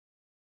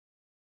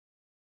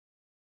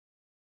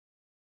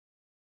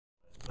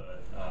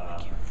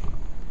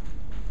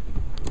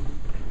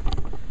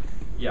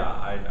Yeah,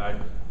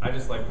 I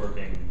just like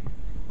working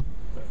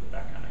with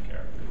that kind of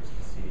characters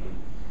to see.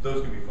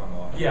 Those can be fun to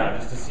watch. Yeah,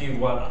 just to see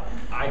what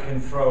I can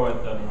throw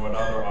at them and what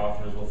other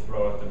authors will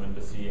throw at them, and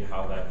to see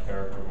how that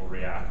character will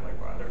react, like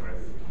whether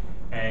with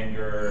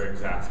anger,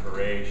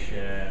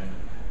 exasperation.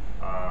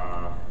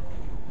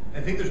 I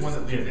think there's one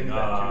that leads into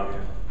that too.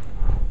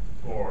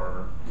 Yeah.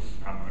 Or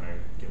I'm gonna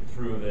get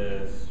through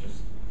this,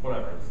 just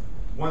whatever.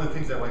 One of the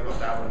things I like about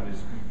that one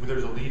is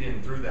there's a lead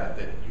in through that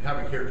you have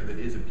a character that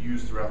is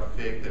abused throughout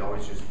the fic, that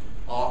always just,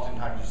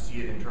 oftentimes you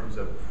see it in terms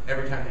of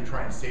every time they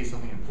try and say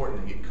something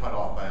important, they get cut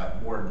off by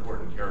a more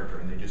important character,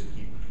 and they just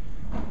keep,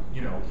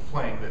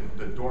 playing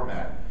the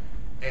doormat.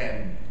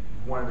 And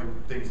one of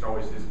the things that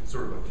always is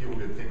sort of a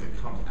feel-good thing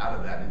that comes out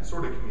of that, and it's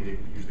sort of comedic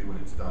usually when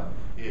it's done,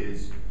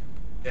 is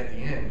at the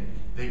end,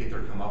 they get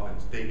their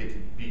comeuppance. They get to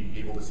be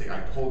able to say, I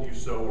told you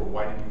so, or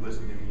why didn't you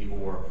listen to me,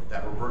 or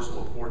that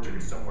reversal of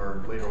fortune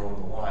somewhere later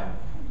along the line,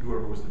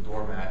 whoever was the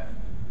doormat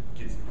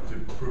gets to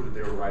prove that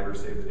they were right or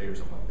save the day or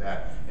something like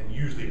that. And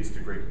usually it's to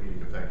great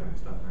comedic effect when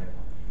it's done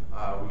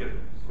right. We get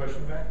a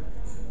question back?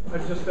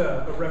 Just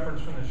a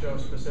reference from the show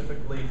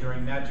specifically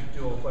during Magic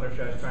Duel,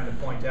 Fluttershy is trying to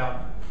point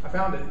out. I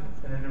found it,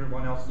 and then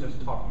everyone else just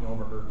talking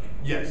over her.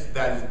 Yes,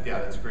 that's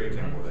a great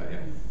example of that, yeah.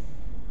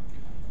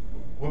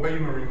 What about you,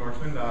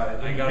 MarineMarksman?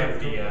 I gotta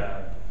be,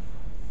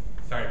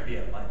 sorry to be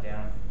a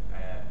letdown.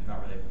 I'm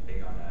not really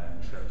big on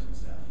tropes and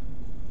stuff.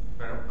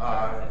 Fair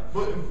enough.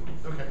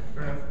 Okay,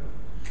 fair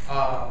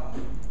enough.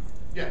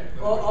 Yeah.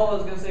 All I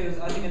was going to say was,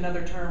 I think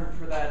another term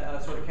for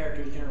that sort of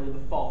character is generally the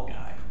fall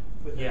guy.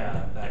 With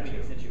that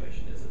comedic too.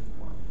 situation is a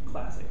more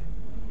classic.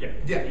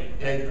 Yeah,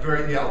 and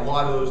a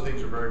lot of those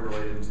things are very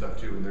related and stuff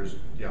too, and there's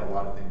a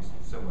lot of things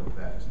similar to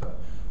that and stuff.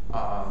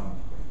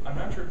 I'm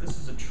not sure if this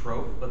is a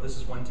trope, but this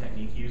is one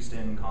technique used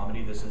in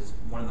comedy. This is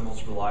one of the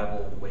most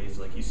reliable ways.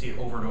 Like, you see it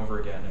over and over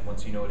again, and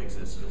once you know it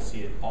exists, you'll see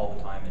it all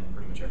the time in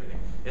pretty much everything.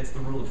 It's the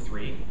rule of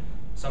three.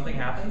 Something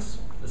happens,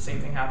 the same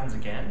thing happens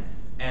again,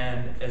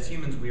 and as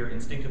humans, we are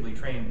instinctively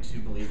trained to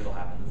believe it'll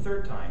happen the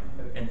third time,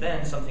 and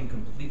then something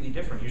completely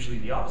different, usually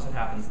the opposite,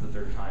 happens the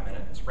third time, and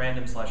it's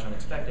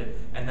random/unexpected,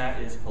 and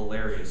that is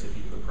hilarious if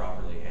you do it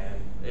properly.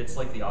 And it's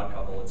like The Odd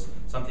Couple. It's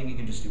something you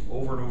can just do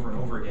over and over and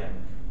over again,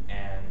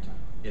 and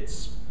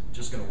it's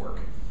just going to work.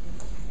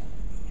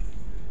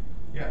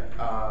 Yeah,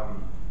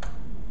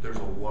 there's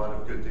a lot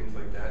of good things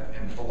like that,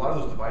 and a lot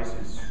of those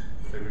devices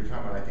that you're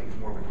talking about, I think, is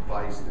more of a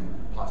device than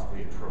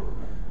possibly a trope.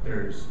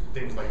 There's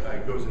things like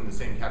it goes in the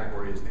same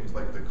category as things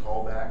like the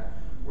callback,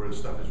 where the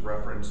stuff is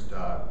referenced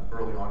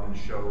early on in a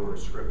show or a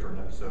script or an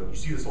episode. You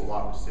see this a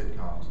lot with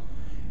sitcoms,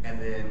 and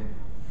then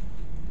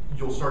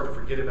you'll start to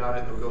forget about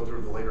it. They'll go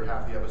through the later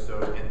half of the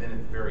episode, and then at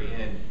the very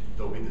end,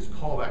 there'll be this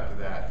callback to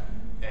that,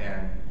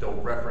 and they'll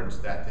reference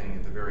that thing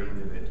at the very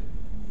end of it,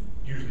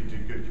 usually to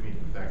good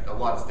comedic effect. A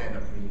lot of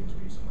stand-up comedians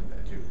will use something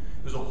like that too.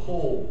 There's a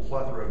whole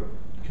plethora of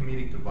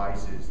comedic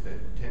devices that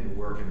tend to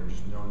work and are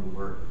just known to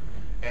work.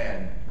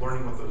 And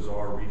learning what those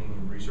are, reading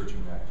and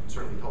researching that, can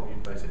certainly help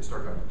you, as I said,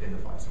 start to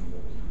identify some of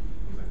those,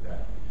 things like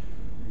that.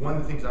 One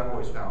of the things I've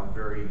always found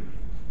very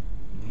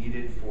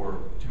needed for,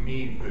 to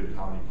me, good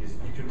comedy, is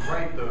you can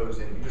write those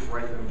and you just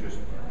write them just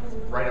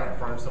right out in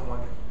front of someone.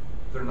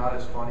 They're not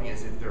as funny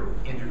as if they're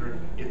integrated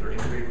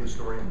with the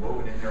story and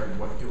woven in there in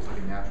what feels like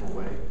a natural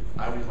way.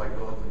 I always like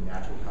relatively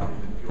natural comedy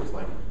that feels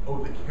like,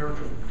 oh, the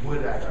characters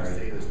would actually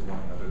say this to one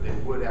another. They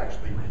would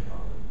actually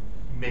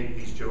make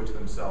these jokes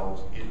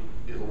themselves. It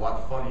is a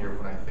lot funnier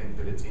when I think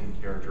that it's in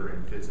character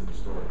and fits in the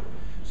story.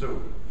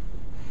 So,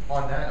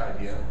 on that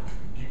idea,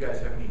 do you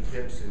guys have any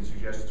tips and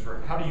suggestions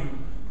for how do you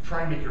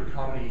try and make your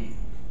comedy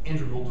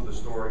integral to the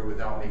story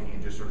without making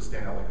it just sort of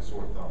stand out like a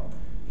sore thumb?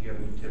 Do you have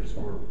any tips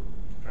for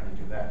trying to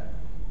do that?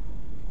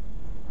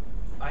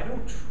 I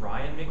don't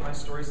try and make my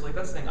stories like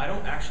that's the thing. I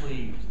don't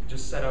actually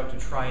just set out to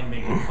try and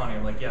make it funny.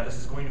 I'm like, yeah, this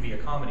is going to be a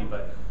comedy,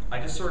 but I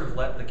just sort of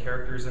let the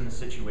characters in the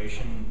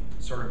situation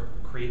sort of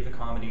create the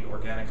comedy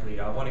organically.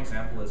 One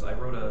example is I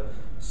wrote a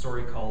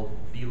story called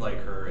Be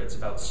Like Her. It's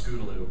about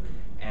Scootaloo,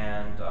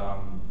 and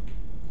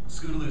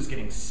Scootaloo's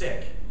getting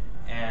sick,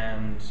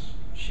 and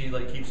she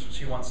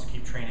wants to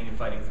keep training and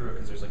fighting through it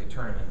because there's like a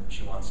tournament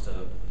she wants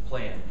to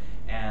play in,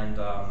 and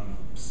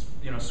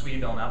Sweetie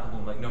Belle and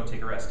Applebloom like, no,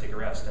 take a rest,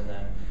 and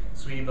then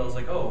Sweetie Belle's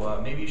like, oh,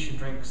 maybe you should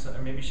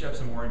maybe you should have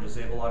some oranges.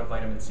 They have a lot of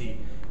vitamin C.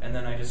 And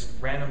then I just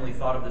randomly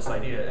thought of this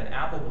idea, and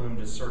Applebloom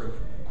just sort of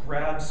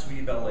grabs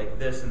Sweetie Belle like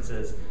this and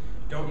says,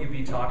 don't you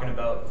be talking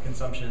about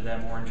consumption of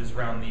them oranges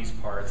around these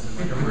parts, in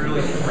like a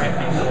really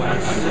threatening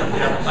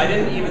voice.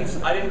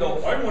 I didn't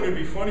go, I want to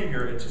be funny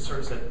here. It just sort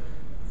of said,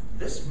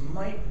 this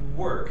might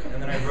work.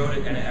 And then I wrote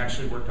it, and it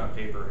actually worked on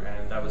paper,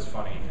 and that was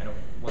funny. And it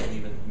wasn't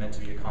even meant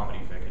to be a comedy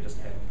fic. It just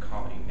had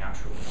comedy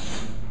naturally.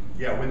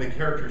 Yeah, when the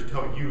characters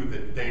tell you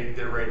that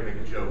they're ready to make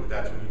a joke,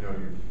 that's when you know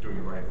you're doing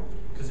it right.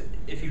 Because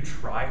if you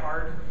try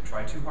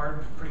too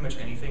hard, pretty much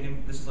anything,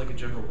 and this is like a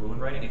general rule in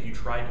writing, if you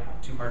try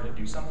too hard to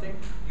do something,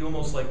 you'll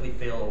most likely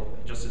fail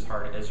just as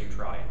hard as you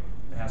try.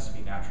 It has to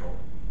be natural.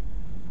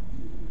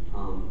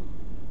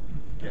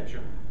 Yeah,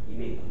 sure. You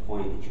made the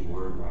point that you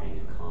weren't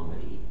writing a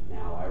comedy.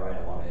 Now, I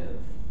write a lot of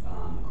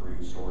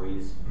grim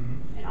stories,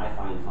 and I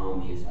find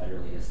comedy is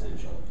utterly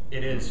essential.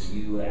 It is.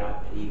 You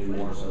even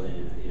more so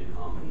than in a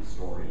comedy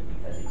story,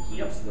 because it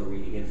keeps the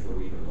reader, gives the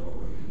reader a little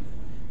relief.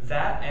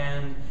 That,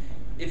 and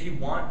if you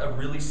want a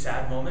really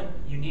sad moment,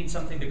 you need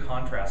something to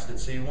contrast it.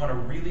 So you want a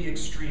really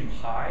extreme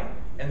high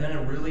and then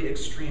a really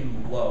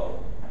extreme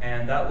low.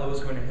 And that low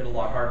is going to hit a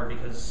lot harder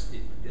because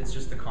it's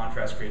just the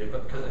contrast created.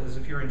 But because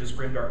if you're in just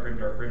grimdark,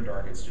 grimdark,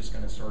 grimdark, it's just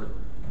going to sort of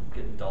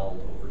get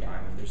dulled over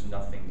time, and there's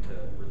nothing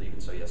to relieve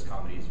it. So yes,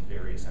 comedy is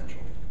very essential.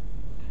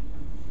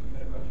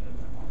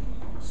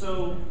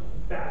 So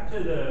back to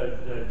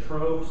the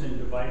tropes and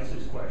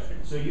devices question.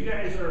 So you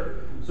guys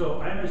are,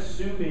 so I'm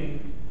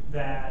assuming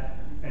that,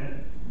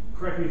 and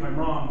correct me if I'm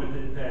wrong,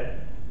 but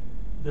that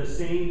the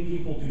same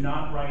people do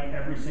not write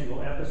every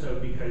single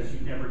episode because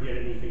you never get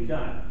anything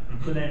done.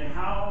 So then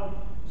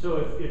how, so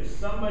if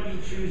somebody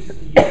chooses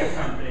to use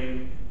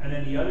something and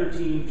then the other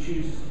team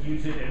chooses to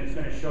use it and it's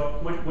going to show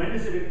up,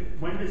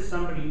 when does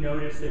somebody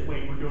notice that,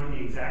 wait, we're doing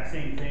the exact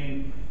same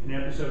thing in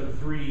episode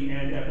 3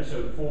 and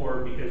episode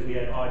 4 because we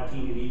had odd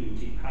team and even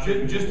team? How do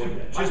you Just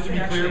to be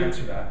clear,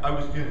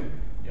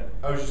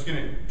 I was just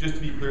gonna, just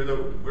to be clear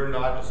though, we're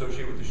not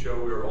associated with the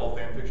show. We're all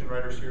fan fiction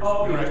writers here,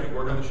 so we don't actually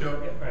work on the show.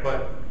 Right.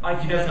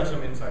 But he does have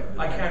some insight.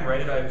 I can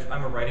write it.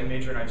 I'm a writing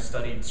major and I've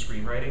studied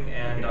screenwriting.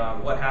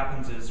 And what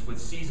happens is with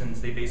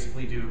seasons, they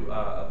basically do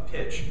a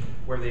pitch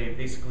where they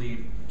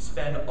basically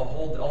spend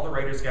all the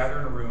writers gather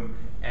in a room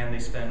and they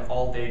spend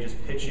all day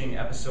just pitching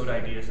episode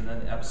ideas, and then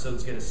the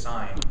episodes get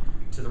assigned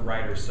to the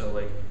writers. So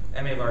like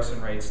M.A.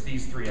 Larson writes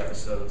these 3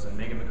 episodes and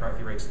Megan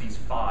McCarthy writes these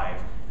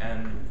 5.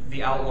 And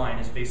the outline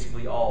is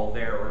basically all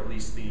there, or at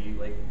least the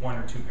 1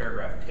 or 2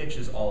 paragraph pitch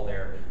is all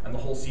there, and the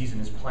whole season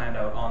is planned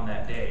out on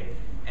that day.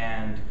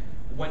 And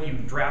when you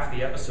draft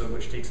the episode,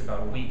 which takes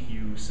about a week,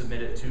 you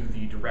submit it to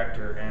the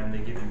director and they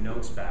give you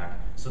notes back.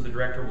 So the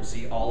director will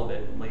see all of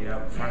it laid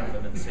out in front of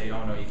them and say,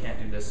 oh no, you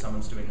can't do this,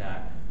 someone's doing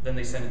that. Then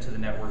they send it to the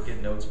network, get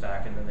notes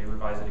back, and then they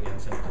revise it again,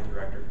 send it to the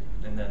director,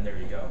 and then there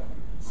you go.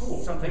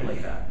 Cool. Something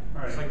like that.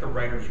 All right. It's like the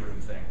writer's room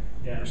thing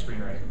for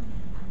screenwriting.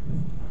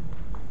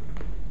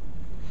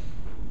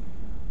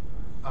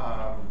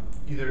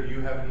 Either do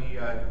you have any,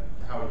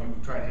 how you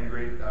try and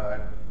integrate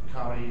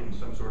comedy in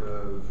some sort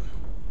of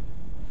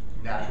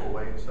natural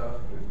way and stuff?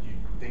 Do you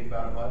think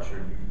about it much, or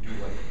do you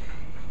do like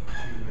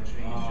you were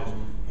mentioning, you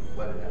just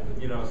let it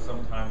happen? You know,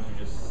 sometimes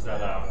you just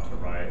set out to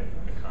write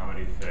a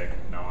comedy fic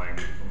knowing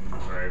from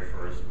the very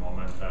first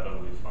moment that it'll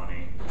be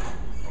funny,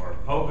 or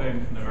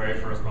hoping from the very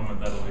first moment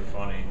that it'll be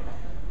funny.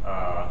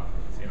 So,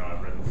 you know,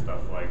 I've written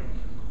stuff like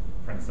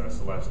Princess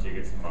Celestia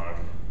gets mugged,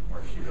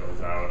 where she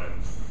goes out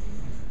and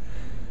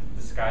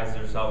disguises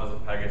herself as a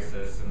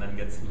Pegasus and then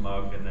gets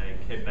mugged, and they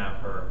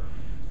kidnap her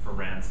for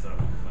ransom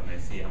when they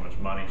see how much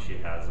money she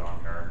has on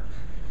her.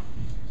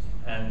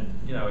 And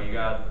you know, you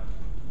got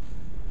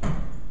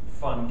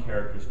fun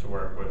characters to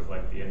work with,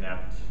 like the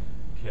inept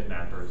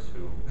kidnappers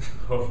who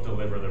hoof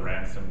deliver the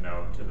ransom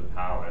note to the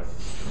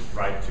palace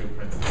right to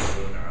Princess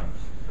Luna.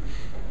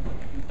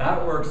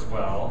 That works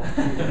well.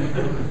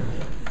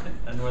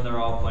 And when they're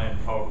all playing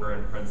poker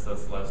and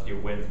Princess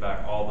Celestia wins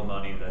back all the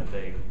money that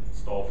they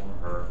stole from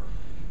her,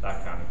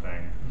 that kind of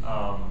thing.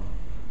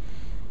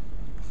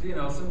 So, you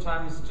know,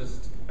 sometimes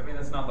just, I mean,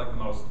 it's not like the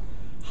most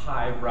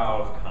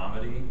highbrow of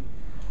comedy,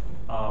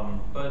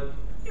 but,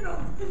 you know,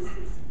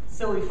 it's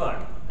silly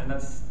fun. And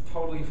that's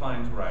totally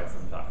fine to write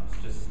sometimes,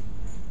 just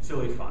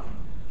silly fun.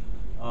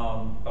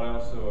 But I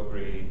also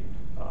agree,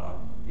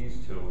 these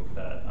two,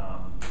 that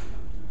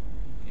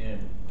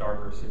in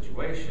darker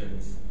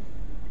situations,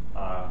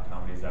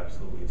 comedy is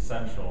absolutely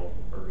essential,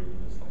 or even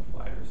just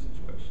like lighter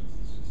situations.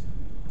 It's just,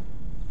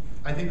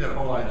 I think that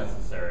totally applies.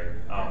 necessary,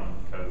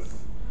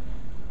 because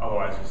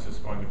otherwise it's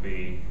just going to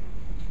be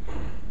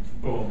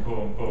boom,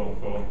 boom, boom,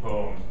 boom,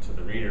 boom to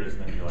the readers,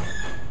 and then you're like,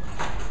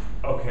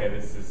 okay,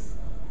 this is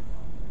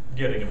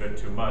getting a bit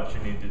too much.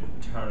 You need to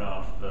turn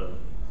off the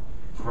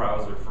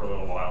browser for a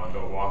little while and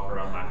go walk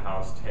around my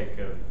house, take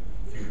a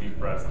few deep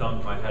breaths,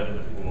 dunk my head in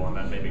the pool, and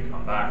then maybe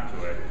come back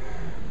to it.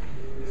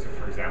 So,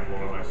 for example,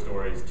 one of my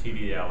stories, TD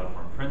the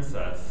Alicorn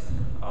Princess,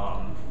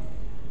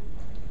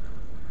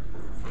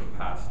 for the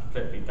past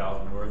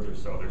 50,000 words or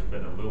so, there's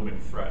been a looming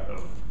threat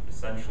of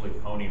essentially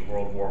pony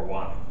World War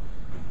I.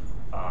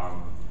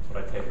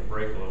 But I take a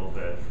break a little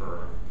bit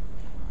for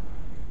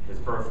his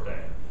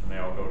birthday, and they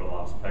all go to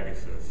Las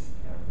Pegasus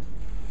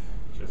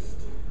and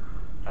just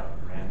have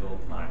a grand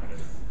old time. And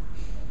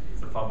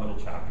it's a fun little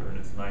chapter, and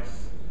it's a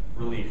nice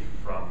relief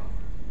from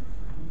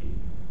the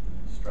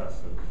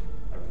stress of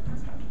everything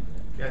that's happening.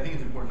 Yeah, I think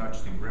it's important not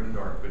just in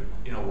grimdark, but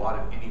in a lot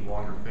of any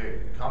longer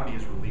fic. Comedy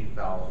is a relief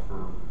valve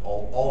for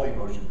all the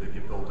emotions that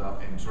get built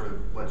up, and sort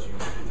of lets you,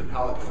 it's a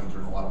palate cleanser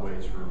in a lot of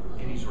ways for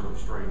any sort of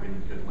story of any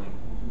good length.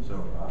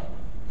 So,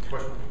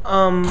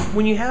 question?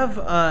 When you have,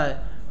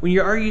 when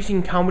you are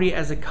using comedy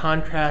as a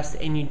contrast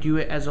and you do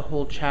it as a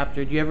whole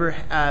chapter, do you ever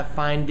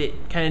find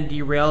it kind of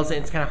derails and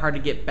it's kind of hard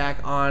to get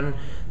back on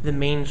the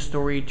main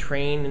story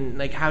train? And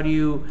like, how do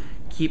you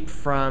keep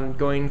from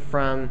going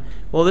from,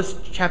 well, this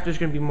chapter is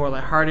going to be more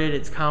lighthearted,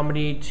 it's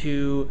comedy,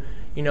 to,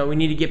 we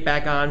need to get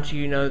back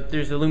onto,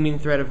 there's a looming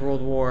threat of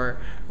World War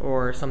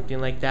or something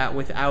like that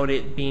without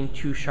it being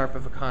too sharp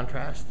of a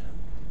contrast?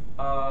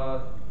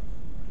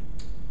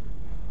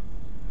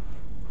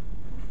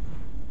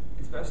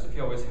 It's best if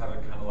you always have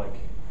it kind of like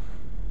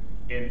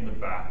in the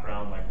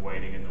background, like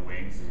waiting in the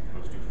wings, as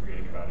opposed to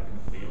forgetting about it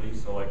completely.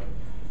 So, like,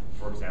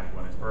 for example,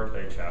 in his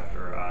birthday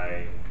chapter,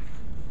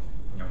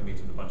 he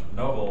meets with a bunch of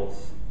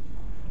nobles,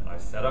 and I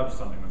set up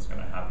something that's going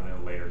to happen in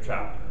a later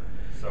chapter.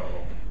 So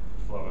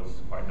it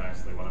flows quite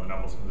nicely. One of the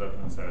nobles comes up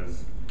and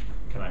says,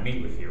 "Can I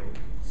meet with you?"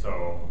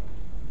 So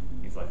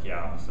he's like,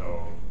 "Yeah."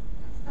 So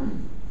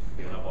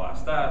the noble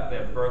asks that. They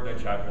have the birthday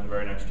chapter, and the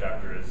very next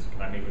chapter is,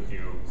 "Can I meet with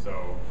you?" So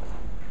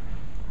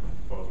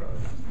it flows rather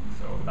nicely.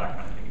 So that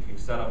kind of thing. If you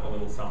set up a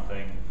little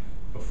something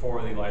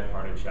before the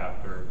lighthearted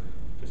chapter,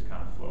 it just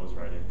kind of flows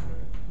right into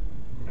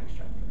the next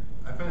chapter.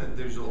 I find that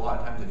there's a lot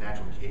of times a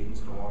natural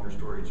cadence in a longer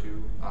story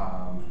too.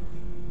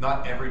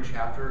 Not every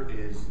chapter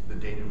is the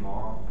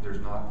denouement. There's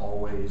not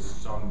always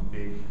some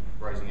big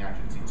rising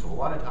action scene. So a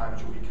lot of times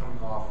you'll be coming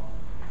off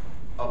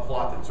a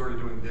plot that's sort of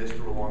doing this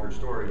through a longer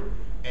story,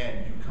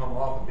 and you come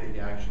off a big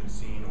action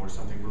scene or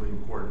something really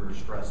important or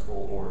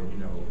stressful or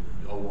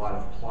a lot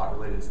of plot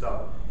related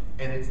stuff,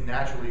 and it's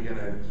naturally going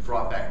to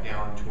drop back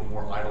down to a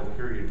more idle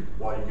period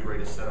while you get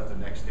ready to set up the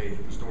next stage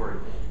of the story.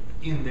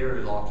 In there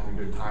is often a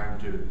good time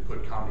to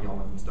put comedy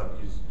elements and stuff,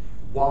 because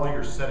while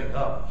you're setting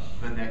up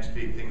the next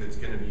big thing that's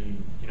going to be,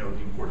 the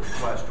important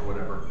quest or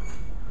whatever,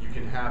 you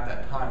can have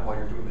that time while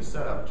you're doing the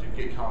setup to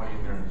get comedy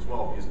in there as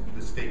well, because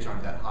the stakes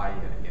aren't that high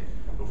yet again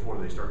before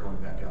they start going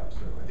back up. So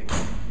I think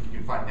you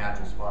can find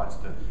natural spots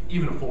to,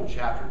 even a full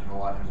chapter can a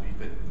lot of times be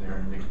fit in there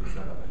and mixed with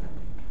setup, I think.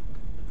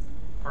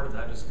 Part of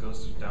that just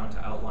goes down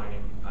to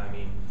outlining. I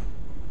mean,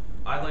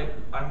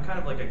 I'm kind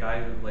of like a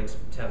guy who likes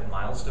to have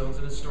milestones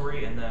in his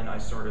story, and then I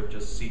sort of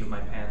just seat of my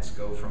pants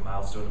go from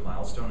milestone to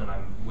milestone, and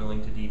I'm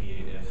willing to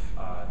deviate if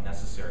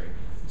necessary.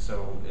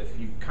 So if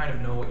you kind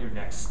of know what your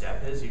next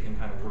step is, you can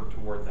kind of work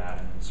toward that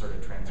and then sort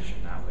of transition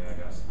that way, I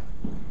guess.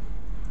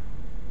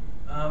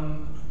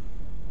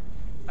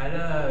 I'd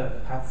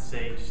have to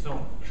say, just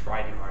don't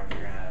try too hard if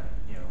you're gonna,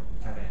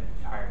 have an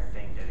entire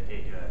thing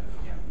dedicated to,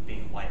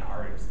 being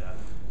lighthearted stuff.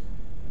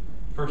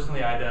 Personally,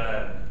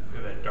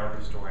 with a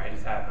darker story, I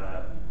just have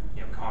a,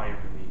 comedy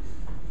relief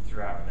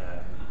throughout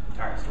the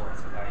entire story,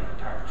 so having an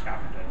entire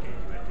chapter dedicated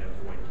to it to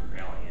avoid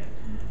derailing it.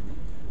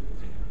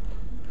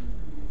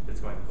 If it's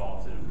going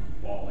balls to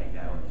the wall like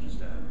that, would just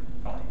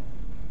probably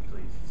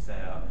please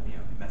set up,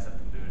 mess up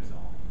the mood and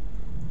all.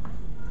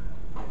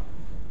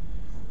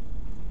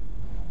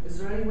 Is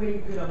there any way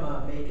you could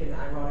make an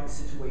ironic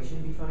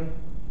situation be funny?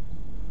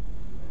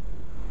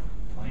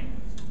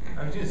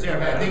 I was going to say,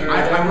 I think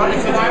ironic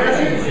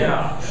situations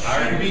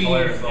should be,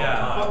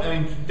 I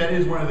mean, that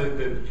is one of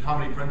the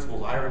comedy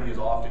principles. Irony is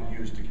often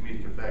used to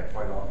comedic effect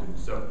quite often.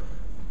 So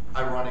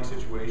ironic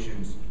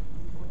situations,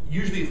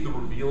 usually it's the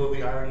reveal of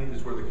the irony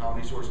is where the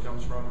comedy source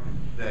comes from,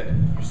 that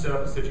you set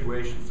up a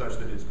situation such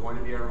that it's going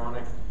to be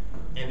ironic,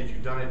 and if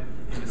you've done it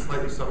in a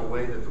slightly subtle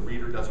way that the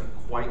reader doesn't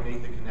quite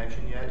make the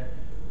connection yet,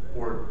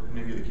 or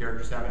maybe the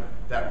characters haven't,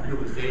 that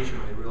realization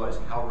when they realize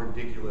how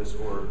ridiculous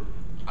or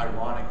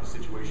ironic the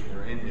situation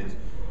they're in is,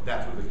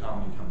 that's where the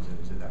comedy comes in,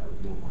 is at that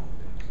reveal moment.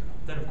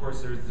 Then, of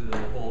course, there's the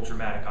whole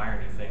dramatic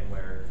irony thing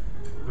where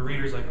the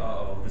reader's like,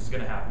 uh-oh, this is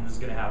going to happen, this is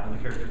going to happen. The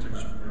characters are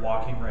just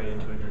walking right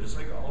into it, and you're just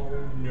like, oh,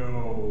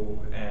 no.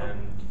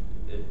 And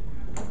it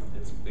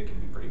can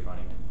be pretty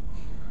funny.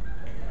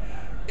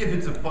 If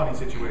it's a funny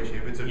situation,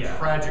 if it's a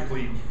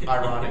tragically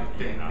ironic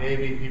thing,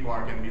 maybe people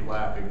aren't going to be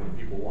laughing when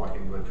people walk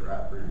into a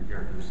trap or your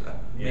characters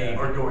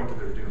are going to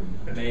their doom.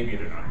 Maybe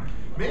they're not.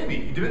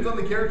 Maybe. It depends on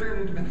the character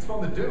and it depends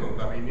on the doom.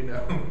 I mean,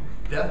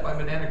 death by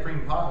banana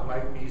cream pie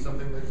might be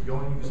something that's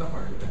going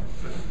somewhere.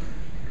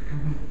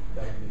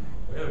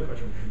 We have a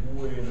question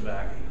way in the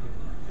back.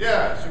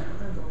 Yeah,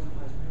 super.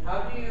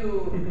 How do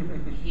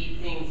you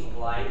keep things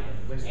light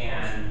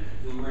and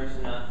humorous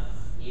enough,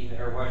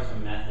 or what are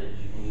some methods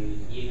you can use,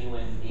 even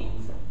when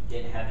things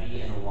get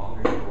heavy in a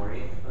longer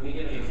story? Let me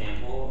give an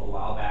example. A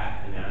while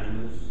back,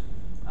 Anonymous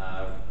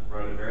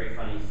wrote a very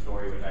funny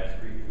story, which I was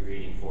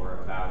reading for,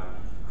 about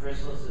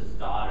Chrysalis's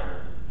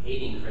daughter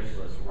hating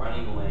Chrysalis,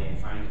 running away and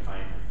trying to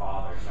find her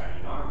father's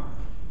shining armor.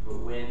 But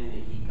when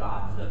he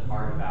got to the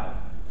part about,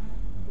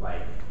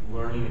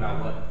 learning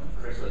about what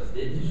Chrysalis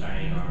did to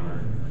shining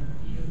armor,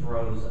 he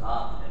froze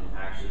up and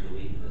actually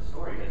deleted the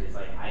story because he's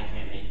like, I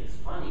can't make this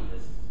funny,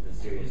 this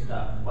serious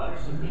stuff. What are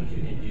some things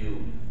you can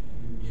do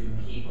to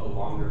keep a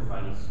longer,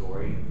 funny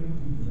story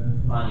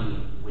funny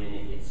when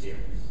it gets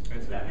serious?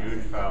 It's a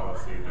huge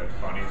fallacy that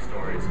funny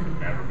stories can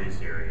never be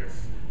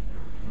serious.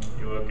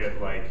 You look at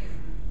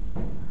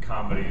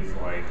comedies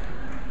like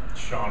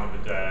Shaun of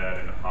the Dead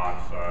and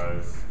Hot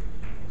Fuzz,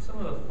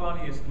 some of the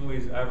funniest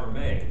movies ever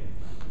made.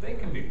 They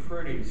can be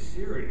pretty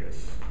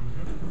serious.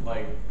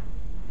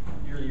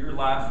 You're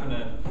laughing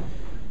at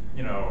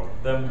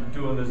them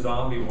doing the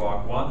zombie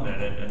walk 1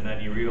 minute, and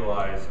then you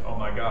realize, oh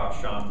my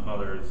gosh, Sean's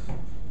mother's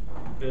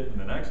bitten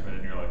the next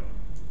minute, and you're like,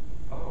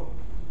 oh,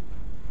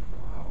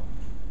 wow.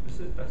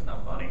 that's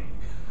not funny.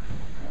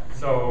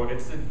 So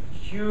it's a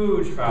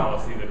huge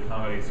fallacy that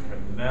comedies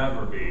can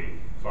never be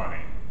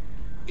funny.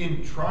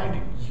 In trying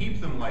to keep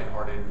them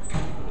lighthearted,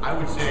 I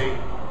would say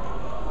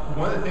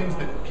one of the things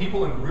that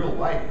people in real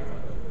life,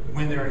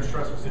 when they're in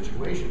stressful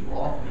situations,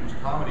 will often use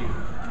comedy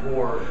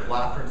or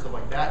laughter and stuff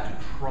like that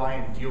to try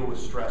and deal with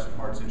stress and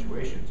hard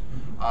situations.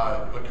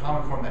 A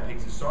common form that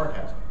takes is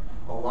sarcasm.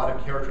 A lot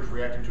of characters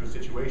reacting to a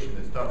situation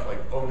that's tough, like,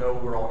 oh no,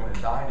 we're all going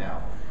to die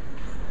now.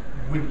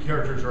 When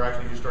characters are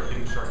actually just start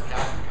getting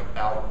sarcastic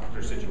about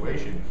their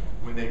situation,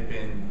 when they've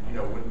been,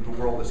 when the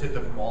world has hit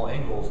them from all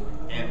angles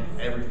and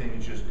everything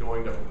is just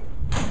going to,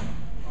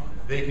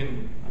 they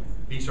can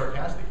be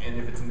sarcastic. And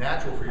if it's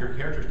natural for your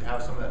characters to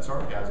have some of that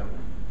sarcasm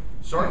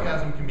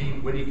can be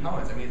witty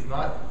comments. I mean, it's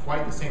not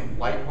quite the same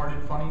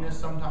lighthearted funniness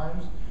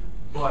sometimes,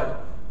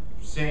 but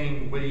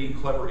saying witty,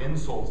 clever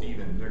insults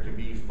even. There can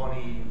be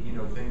funny,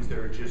 things that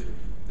are just,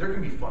 there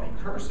can be funny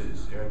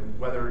curses, and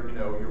whether,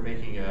 you're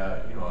making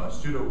a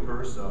pseudo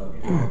curse of,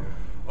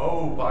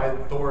 oh, by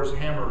Thor's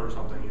hammer or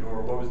something,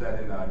 or what was that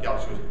in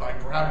Galaxy? It was by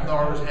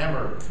Thor's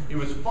hammer. It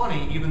was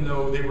funny, even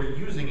though they were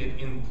using it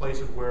in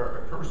place of where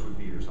a curse would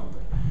be or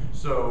something.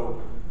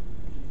 So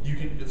you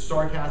can, it's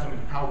sarcasm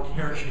and how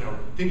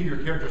think of your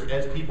characters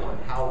as people and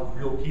how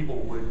real people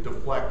would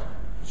deflect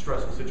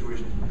stressful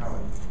situations in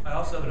comedy. I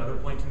also have another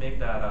point to make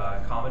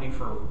that comedy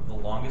for the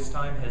longest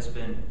time has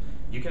been,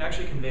 you can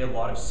actually convey a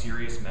lot of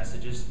serious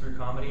messages through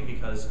comedy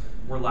because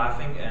we're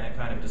laughing and it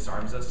kind of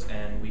disarms us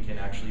and we can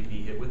actually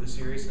be hit with the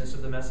seriousness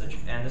of the message.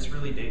 And this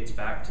really dates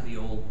back to the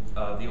old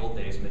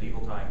days,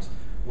 medieval times,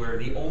 where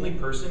the only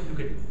person who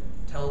could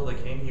tell the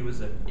king he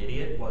was an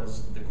idiot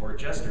was the court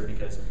jester,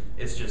 because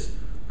it's just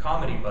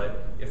comedy.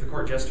 But if the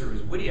court jester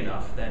was witty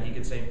enough, then he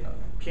could say,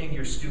 "King,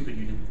 you're stupid,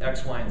 you did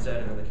X, Y, and Z,"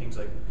 and then the king's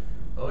like,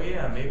 "Oh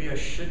yeah, maybe I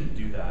shouldn't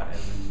do that."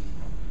 And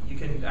you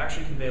can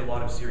actually convey a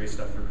lot of serious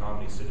stuff through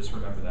comedy, so just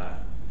remember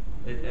that.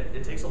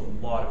 It takes a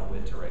lot of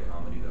wit to write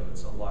comedy, though.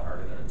 It's a lot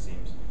harder than it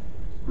seems.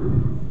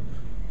 You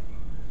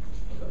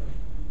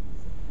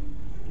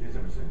guys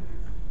ever seen?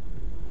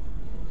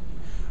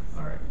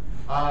 All right.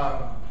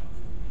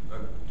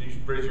 Did you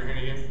raise your hand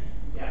again?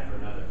 Yeah, for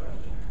another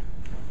question.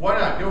 Why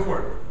not? Go for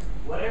it.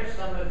 What are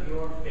some of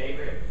your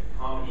favorite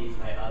comedies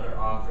by other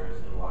authors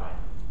and why?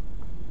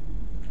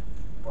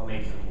 What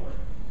makes them work?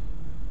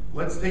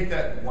 Let's take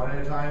that one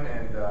at a time,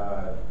 and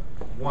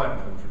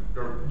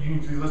or you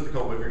need to list a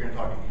couple if you're going to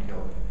talk in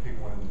detail. Pick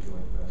one that you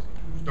like the best.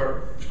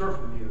 Start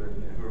from either,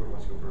 and whoever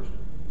wants to go first.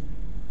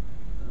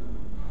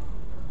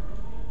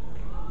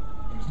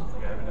 I still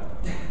think I haven't done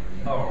that.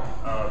 Oh,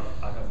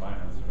 I have my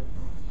answer.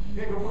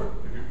 Yeah, go for it.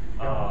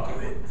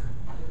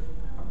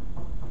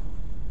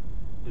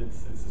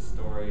 It's a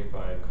story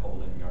by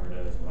Colin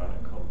Gardes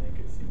called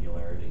Naked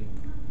Singularity,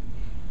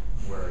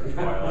 where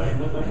Twilight,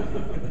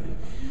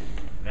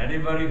 and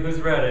anybody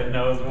who's read it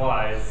knows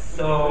why. It's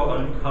so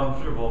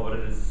uncomfortable, but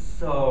it is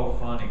so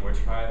funny. Where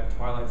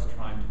Twilight's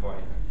trying to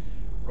write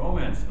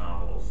romance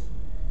novels,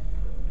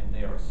 and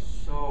they are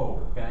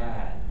so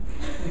bad.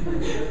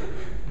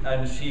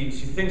 And she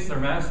thinks they're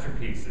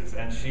masterpieces,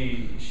 and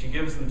she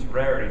gives them to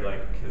Rarity,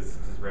 like, because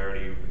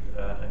Rarity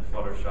and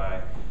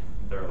Fluttershy,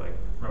 they're like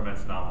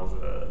romance novels.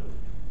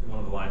 One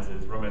of the lines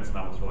is romance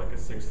novels are like a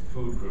sixth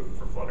food group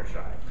for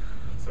Fluttershy.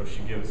 So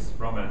she gives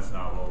romance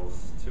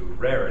novels to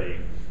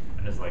Rarity,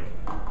 and is like,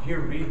 "Here,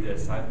 read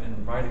this. I've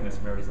been writing this."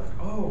 And Rarity's like,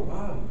 "Oh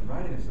wow, you've been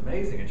writing this,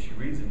 amazing!" And she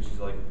reads it, and she's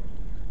like,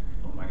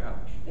 "Oh my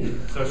gosh!"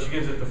 So she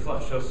gives it to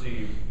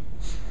Fluttershy,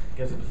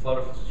 and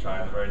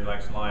the very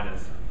next line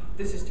is,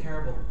 "This is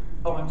terrible.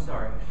 Oh, I'm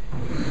sorry."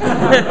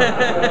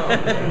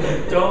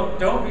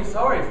 Don't be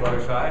sorry,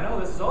 Fluttershy. No,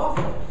 this is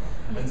awful.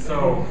 And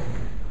so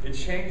it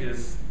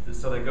changes.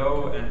 So they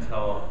go and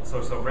tell.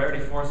 So Rarity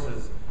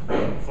forces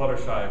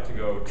Fluttershy to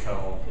go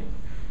tell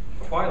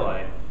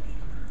Twilight,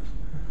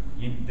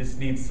 "This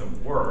needs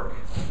some work."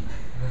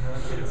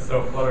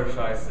 So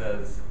Fluttershy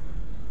says,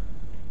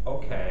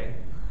 "Okay,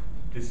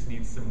 this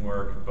needs some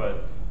work,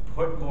 but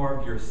put more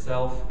of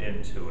yourself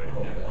into it.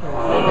 Put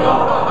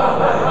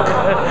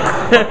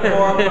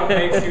more of what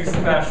makes you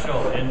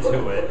special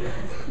into it."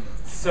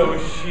 So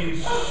she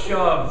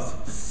shoves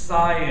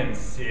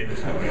science into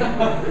it.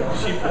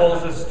 She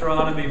pulls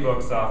astronomy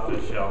books off the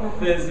shelf,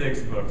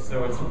 physics books.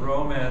 So it's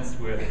romance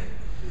with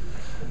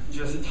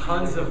just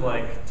tons of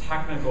like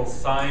technical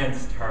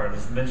science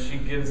terms, and then she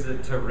gives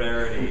it to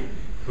Rarity,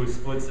 who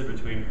splits it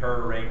between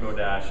her Rainbow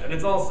Dash, and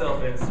it's all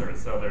self-insert.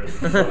 So there's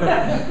so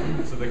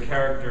the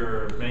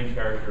main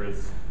character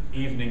is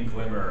Evening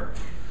Glimmer,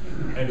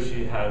 and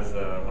she has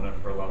one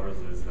of her lovers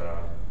is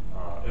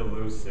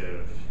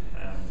Elusive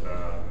and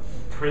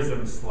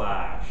Prism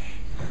Slash.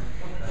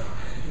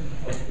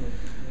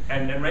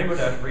 And Rainbow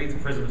Dash reads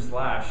Prism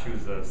Slash,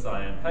 who's a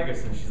Cyan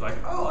Pegasus, and she's like,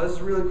 "Oh, this is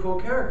a really cool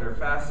character,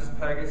 fastest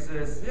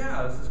Pegasus.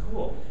 Yeah, this is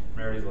cool." And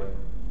Rarity's like,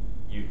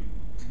 You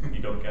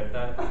don't get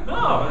that?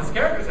 "No, this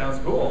character sounds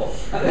cool."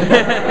 She's like,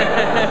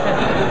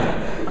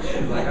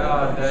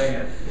 "Oh, dang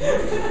it.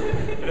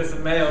 It is a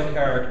male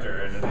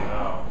character, and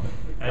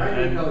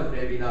Brightly and colored,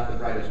 maybe not the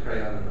brightest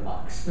crayon in the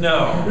box.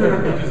 no,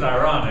 which is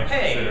ironic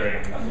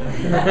considering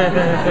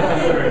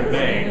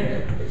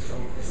May.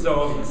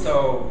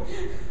 So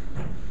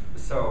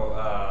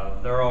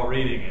they're all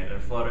reading it,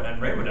 and Flutter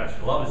and Rainbow Dash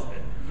loves it,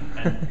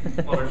 and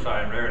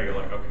Fluttershy and Rarity are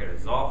like, okay,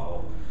 this is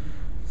awful.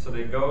 So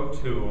they go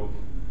to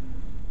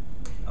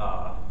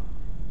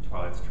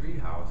Twilight's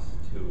treehouse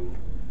to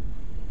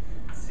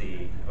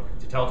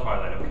tell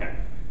Twilight, okay,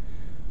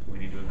 we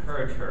need to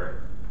encourage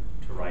her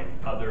to write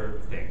other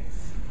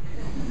things.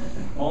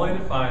 Only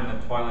to find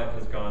that Twilight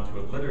has gone to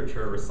a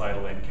literature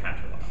recital in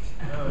Canterlot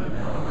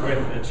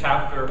with a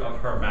chapter of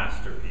her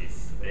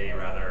masterpiece, a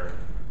rather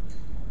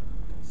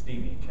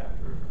steamy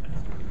chapter of her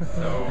masterpiece.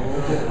 So,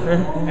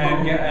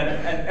 and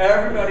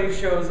everybody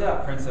shows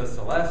up. Princess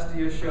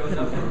Celestia shows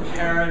up, her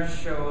parents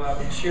show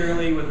up,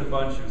 Cheerly with a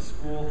bunch of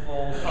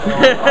schoolfuls show up,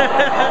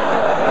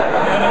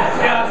 and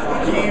it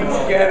just keeps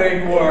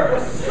getting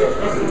worse.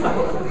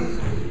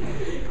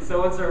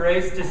 So it's a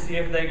race to see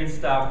if they can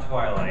stop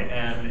Twilight,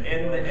 and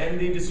in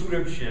the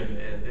description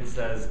it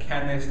says,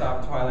 can they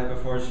stop Twilight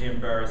before she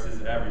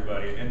embarrasses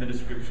everybody? In the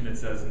description it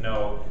says,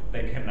 no,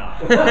 they cannot.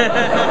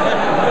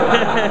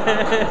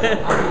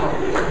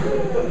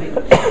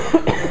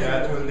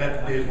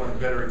 That is one of the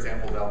better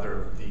examples out there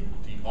of the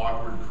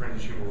awkward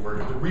cringe humor where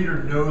the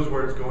reader knows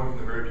where it's going from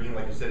the very beginning.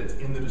 Like you said, it's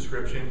in the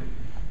description,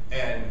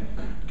 and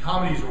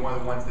comedies are one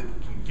of the ones that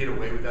can get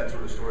away with that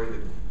sort of story,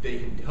 that they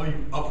can tell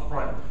you up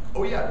front,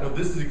 oh yeah, no,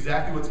 this is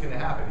exactly what's going to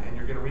happen, and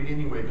you're going to read it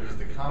anyway because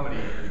the comedy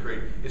is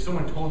great. If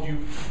someone told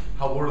you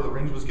how Lord of the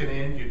Rings was going to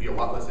end, you'd be a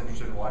lot less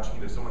interested in watching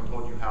it. If someone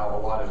told you how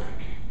a lot of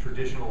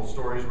traditional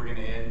stories were going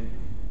to end,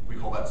 we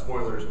call that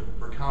spoilers.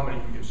 For comedy,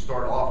 you can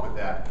start off with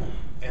that,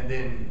 and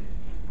then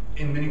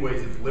in many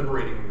ways it's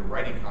liberating when you're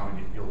writing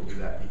comedy to be able to do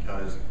that,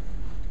 because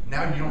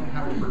now you don't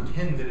have to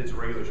pretend that it's a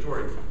regular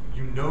story.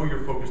 You know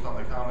you're focused on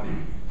the comedy,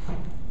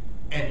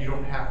 and you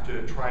don't have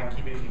to try and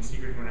keep anything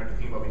secret. You don't have to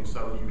think about being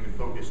subtle. You can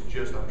focus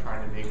just on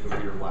trying to make the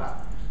reader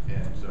laugh.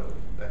 And so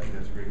I think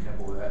that's a great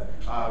example of that.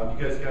 You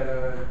guys got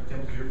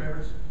examples of your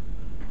favorites?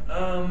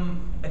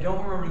 I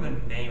don't remember the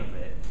name of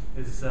it.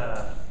 It's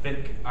a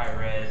fic I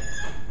read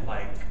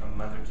like a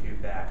month or two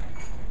back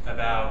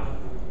about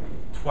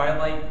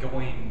Twilight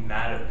going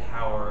mad at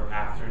power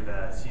after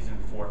the season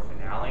 4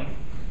 finale,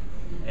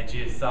 and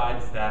she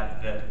decides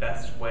that the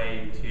best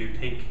way to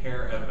take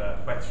care of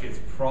Equestria's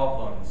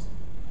problems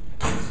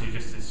is to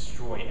just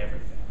destroy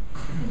everything.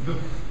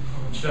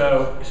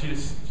 So she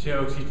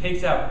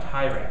takes out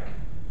Tyrek.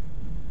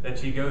 Then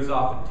she goes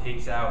off and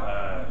takes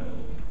out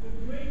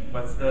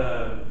what's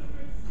the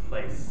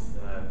place?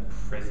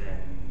 Prison.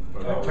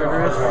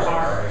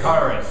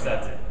 Tartarus,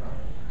 that's it.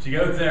 She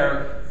goes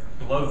there,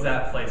 blows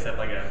that place up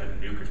like a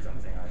nuke or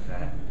something like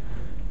that.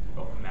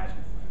 Oh, imagine.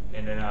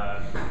 And then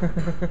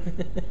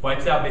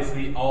wipes out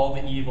basically all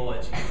the evil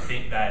that she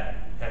think that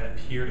has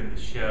appeared in the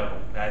show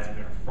that has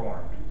been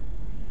reformed.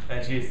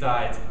 Then she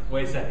decides,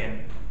 wait a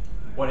second,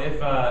 what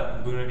if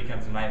Luna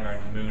becomes a nightmare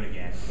on the moon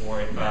again?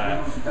 Or if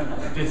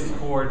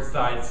Discord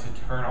decides to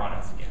turn on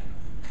us again?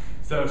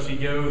 So she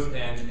goes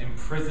and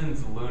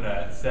imprisons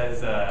Luna,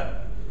 says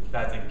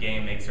that's a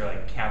game, makes her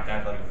like count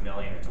down to like 1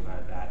 million or something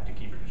like that to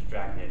keep her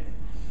distracted.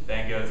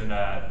 Then goes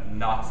and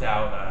knocks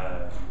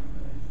out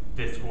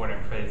Discord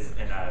in prison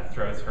and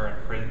throws her in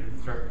prison.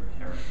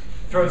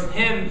 Throws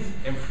him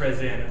in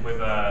prison with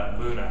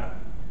Luna.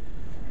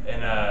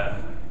 And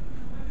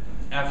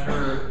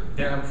after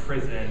they're in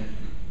prison,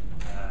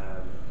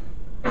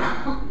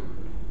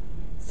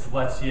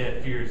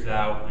 Celestia figures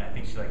out, and I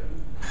think she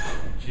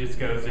just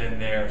goes in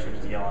there,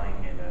 starts yelling,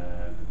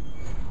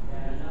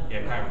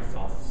 and kind of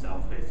resolves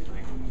itself basically.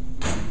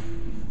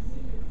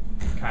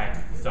 Kind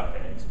of stuck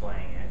in it,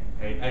 explaining it.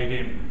 I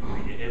didn't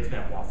read it. It's been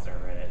a while since I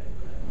read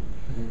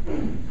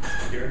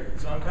it.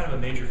 So I'm kind of a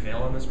major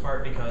fail in this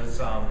part because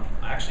I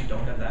actually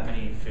don't have that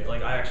many.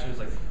 I actually was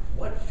like,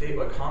 what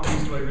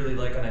comedies do I really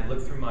like? And I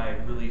looked through my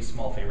really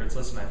small favorites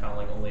list, and I found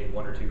like only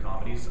 1 or 2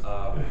 comedies.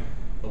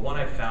 The one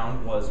I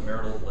found was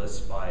Marital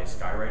Bliss by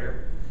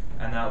Skywriter,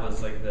 and that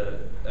was like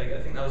I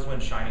think that was when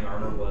Shining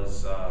Armor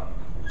was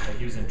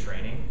he was in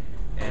training,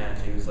 and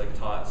he was like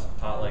taught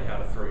like how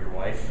to throw your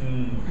wife.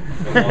 He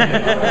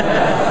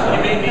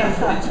may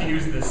need to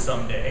use this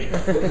someday.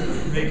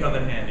 It may come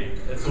in handy.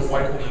 It's the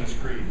White Woman's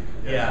Creed.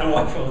 Yeah, the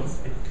White Woman's.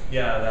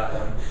 Yeah, that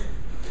one.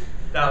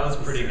 That was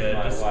pretty good.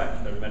 Just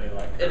like there are many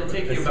like. It'll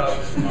take you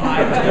about 5 to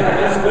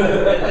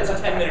 10 minutes. It's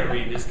a 10-minute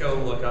read. Just go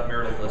look up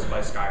Marital Bliss by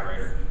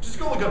Skywriter. Just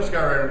go look up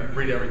Skywriter and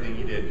read everything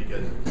he did,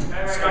 because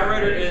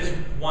Skywriter is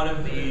one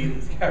of the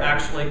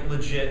actual like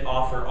legit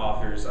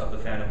authors of the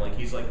fandom. Like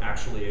he's like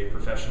actually a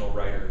professional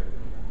writer,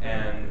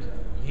 and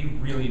he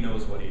really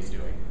knows what he's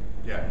doing.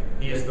 Yeah,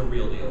 he is the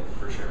real deal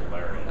for sure.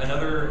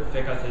 Another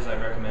fic of his I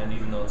recommend,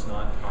 even though it's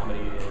not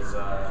comedy, is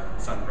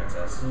Sun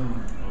Princess.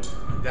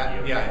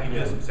 That he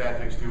does some sad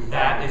fics too.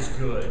 That is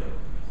good.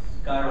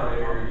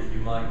 Skywriter, you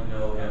might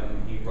know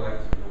him. He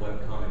writes the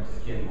webcomic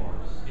Skin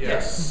Wars.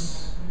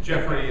 Yes.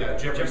 Jeffrey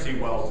C.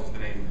 Wells is the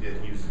name he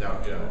uses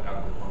out of the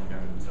Columbia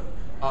and stuff.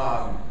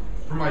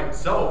 For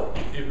myself,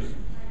 it was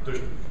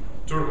there's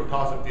sort of a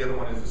toss-up. The other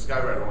one is the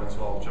Skywriter one,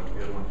 so I'll jump to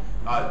the other one.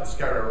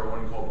 Skywriter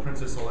one called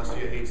Princess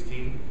Celestia Hates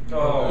Tea.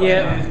 Oh,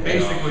 yeah. It is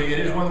basically, it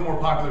is one of the more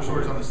popular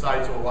stories on the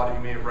site, so a lot of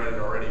you may have read it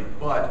already.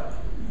 But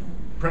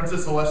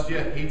Princess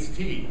Celestia hates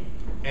tea,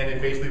 and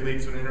it basically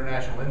leads to an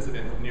international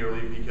incident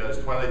nearly because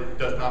Twilight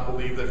does not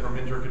believe that her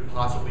mentor could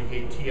possibly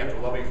hate tea after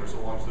loving for so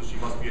long, so she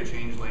must be a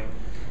changeling.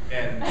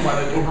 And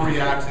Twilight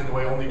overreacts in the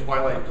way only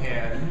Twilight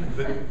can.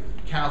 The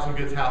castle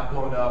gets half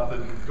blown up, the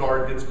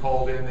guard gets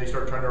called in, they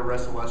start trying to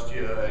arrest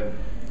Celestia, and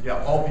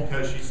yeah, all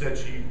because she said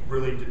she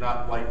really did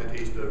not like the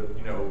taste of,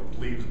 you know,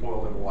 leaves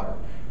boiled in water.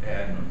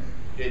 And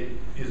it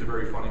is a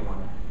very funny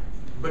one.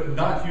 But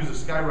not to use a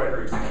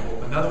Skywriter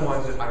example, another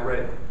one that I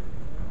read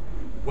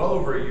well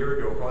over a year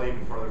ago, probably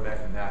even farther back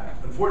than that.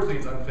 Unfortunately,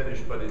 it's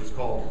unfinished, but it's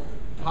called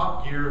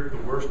Top Gear,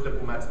 The Worst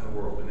Diplomats in the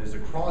World, and is a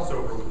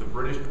crossover with the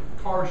British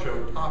car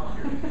show Top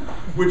Gear,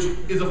 which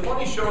is a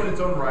funny show in its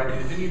own right, and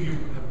if any of you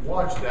have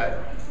watched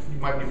that, you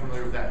might be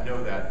familiar with that and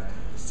know that.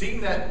 Seeing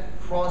that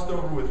crossed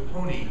over with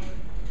Pony,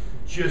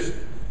 just,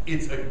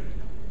 it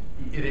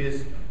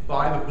is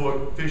by the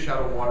book, fish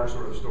out of water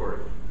sort of story.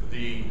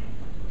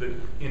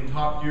 In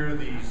Top Gear,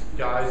 these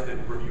guys that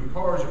review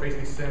cars are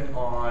basically sent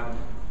on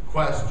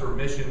quests or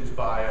missions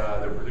by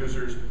their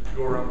producers to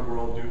go around the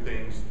world, do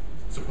things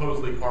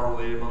supposedly car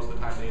related. Most of the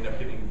time they end up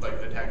getting like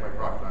attacked by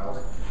crocodiles.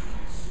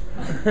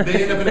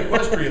 They end up in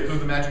Equestria through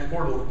the magic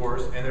portal, of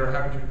course, and they're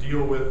having to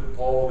deal with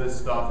all this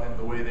stuff, and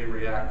the way they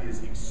react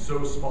is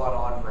so spot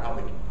on for how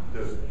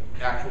the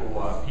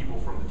actual people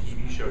from the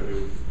TV show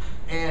do.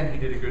 And he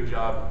did a good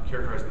job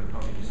characterizing the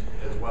ponies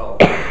as well.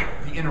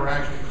 The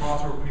interaction, the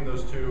crossover between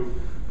those two,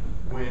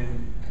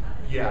 when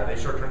they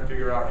start trying to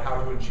figure out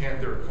how to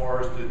enchant their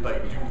cars to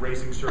like do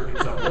racing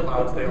circuits up in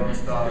Cloudsdale and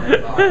stuff.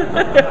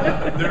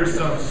 There's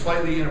some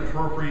slightly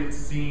inappropriate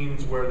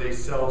scenes where they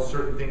sell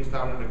certain things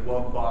found in a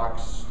glove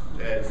box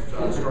as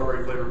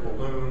strawberry flavored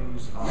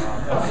balloons.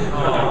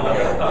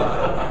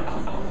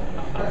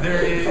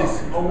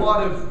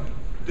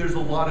 There's a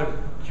lot of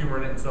humor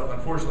in it and stuff.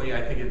 Unfortunately,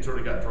 I think it sort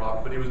of got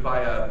dropped, but it was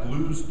by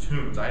Blues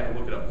Tunes. I had to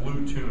look it up.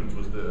 Blue Tunes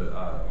was the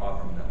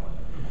author on that one.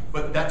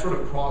 But that sort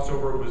of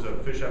crossover was a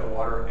fish out of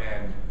water,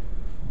 and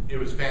it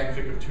was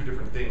fanfic of two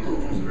different things,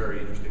 which was a very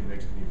interesting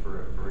mix to me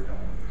for a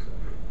comedy. So.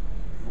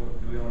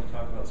 Do we want to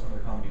talk about some of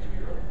the comedies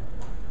we wrote?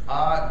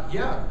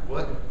 Yeah.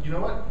 You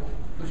know what?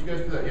 Let you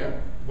guys do that. Yeah.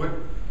 What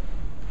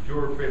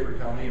your favorite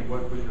comedy, and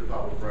what was your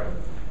thought with writing?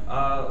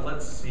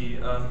 Let's see.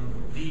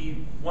 The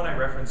one I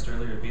referenced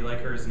earlier, Be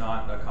Like Her, is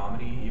not a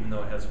comedy, even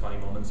though it has funny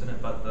moments in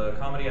it. But the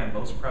comedy I'm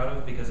most proud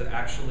of, because it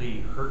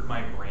actually hurt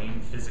my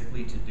brain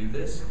physically to do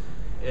this,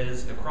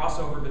 is a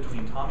crossover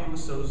between Tommy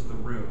Wiseau's The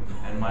Room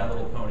and My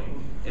Little Pony.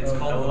 It's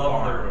called The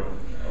Barn.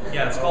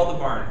 Yeah, it's called The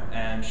Barn,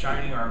 and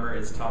Shining Armor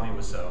is Tommy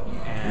Wiseau,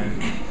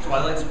 and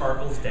Twilight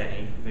Sparkle's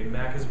Denny, Big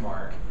Mac is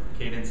Mark,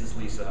 Cadence is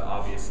Lisa,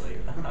 obviously.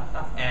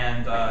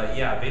 And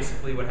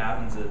basically what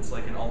happens is it's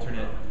like an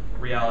alternate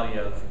reality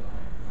of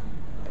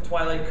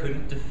Twilight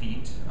couldn't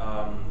defeat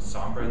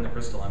Sombra in the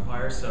Crystal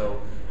Empire,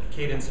 so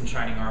Cadence and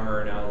Shining Armor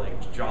are now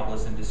like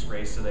jobless and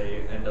disgraced, so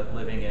they end up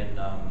living in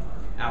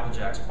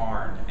Applejack's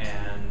barn.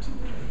 And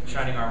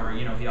Shining Armor,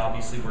 he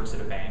obviously works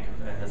at a bank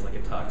and has like a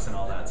tux and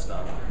all that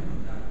stuff.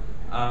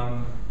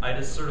 I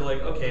just sort of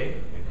like, okay,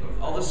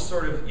 I'll just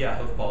sort of,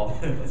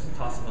 hoofball, let's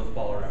toss the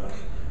hoofball around.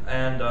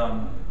 And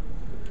I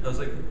was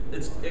like,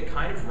 it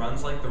kind of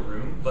runs like The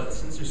Room, but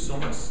since there's so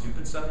much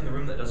stupid stuff in The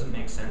Room that doesn't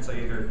make sense, I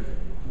either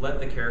let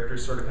the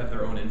characters sort of have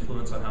their own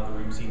influence on how the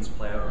room scenes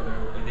play out,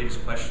 or they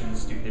just question the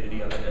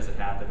stupidity of it as it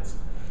happens.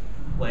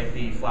 Like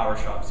the flower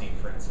shop scene,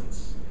 for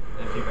instance.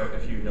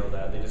 If you know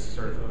that, they just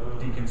sort of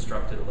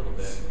deconstruct it a little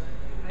bit.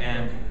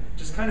 And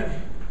just kind of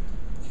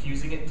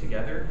fusing it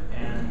together,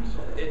 and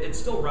it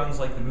still runs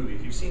like the movie.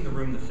 If you've seen The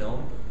Room, the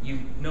film, you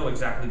know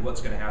exactly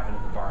what's going to happen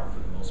in the barn for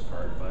the most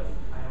part, but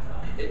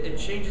it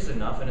changes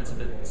enough and it's a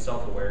bit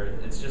self-aware.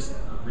 It's just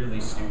really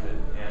stupid.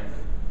 And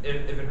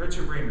if it hurts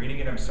your brain reading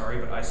it, I'm sorry,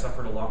 but I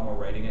suffered a lot more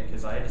writing it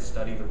because I had to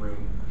study The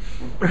Room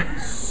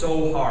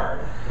so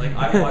hard. Like,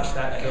 I watched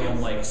that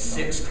film like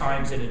 6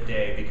 times in a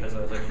day because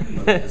I was like,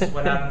 this is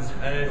what happens.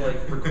 And I had to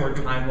like record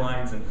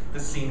timelines, and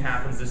this scene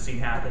happens,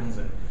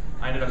 and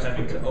I ended up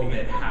having to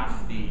omit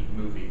half the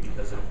movie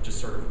because it just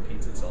sort of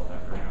repeats itself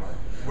after an hour.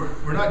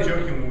 We're not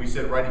joking when we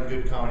said writing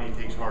good comedy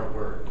takes hard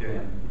work.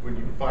 And when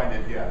you find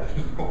it, there's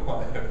a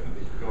lot of effort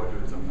that you go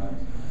into it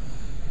sometimes.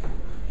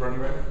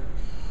 BronyWriter?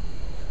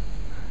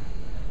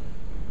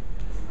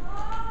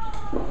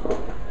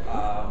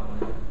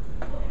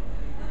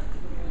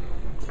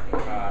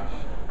 Gosh.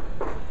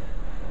 I'm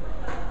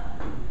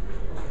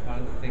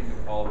trying to think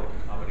of all the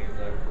comedies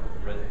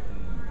I've written.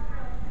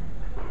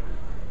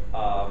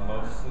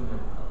 Most of them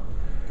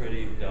are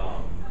pretty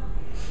dumb.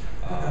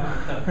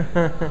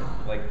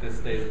 Like This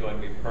Day Is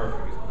Going to Be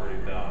Perfect is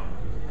pretty dumb.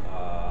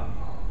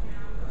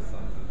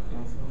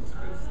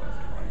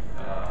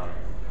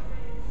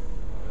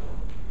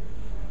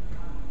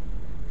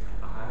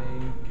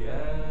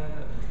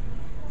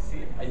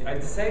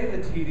 I'd say the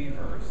TD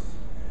verse,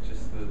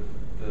 just the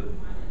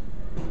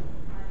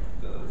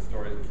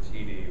stories with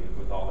TD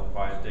with all the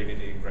quiet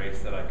dignity and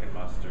grace that I can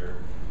muster,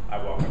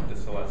 I walk up to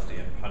Celeste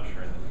and punch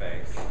her in the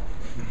face.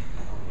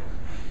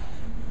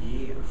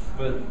 Yeah.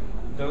 But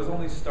those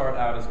only start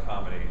out as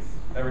comedies.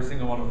 Every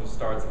single one of them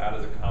starts out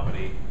as a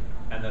comedy,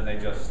 and then they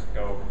just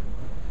go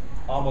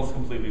almost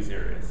completely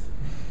serious.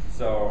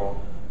 So,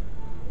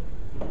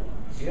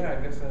 yeah,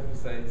 I guess I would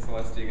say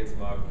Celestia gets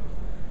mugged.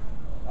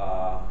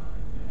 Because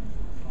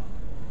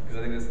I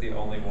think that's the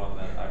only one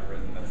that I've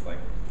written that's like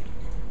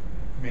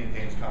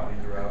Maintains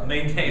comedy throughout.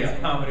 maintains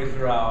comedy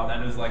throughout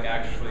and is like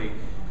actually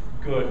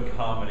good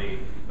comedy.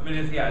 I mean,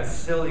 it's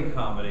silly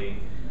comedy.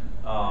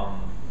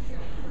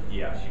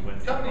 Yeah, she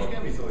wins. Comedies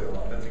can be silly a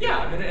lot. That's a good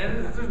Yeah, thing.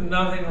 and there's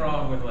nothing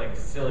wrong with like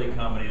silly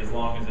comedy as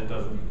long as it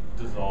doesn't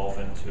dissolve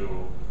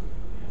into.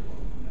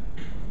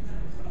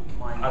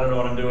 I don't know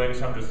what I'm doing,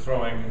 so I'm just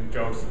throwing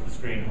jokes at the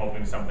screen,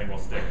 hoping something will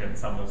stick and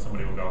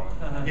somebody will go.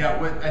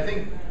 Yeah, I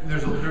think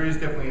there is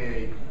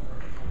definitely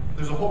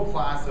there's a whole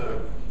class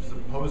of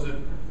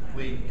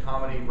supposedly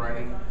comedy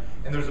writing,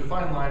 and there's a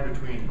fine line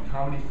between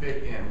comedy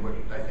fic and what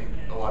I think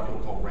a lot of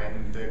people call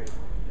random fic,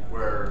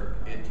 where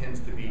it tends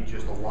to be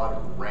just a lot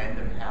of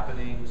random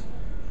happenings.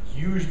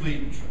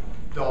 Usually,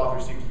 the author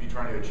seems to be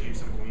trying to achieve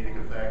some comedic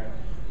effect,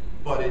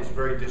 but it's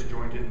very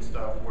disjointed and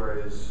stuff.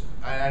 Whereas,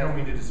 I don't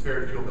mean to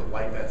disparage people that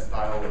like that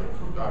style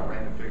of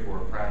random fic or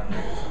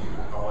practical, as some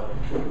people call it,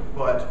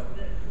 but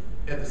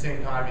at the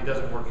same time, it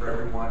doesn't work for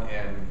everyone.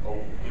 And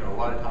a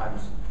lot of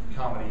times,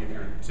 comedy, if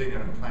you're sitting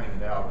down and planning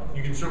it out,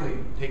 you can certainly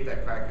take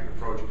that practical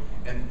approach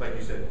and, like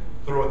you said,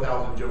 throw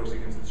 1,000 jokes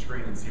against the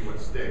screen and see what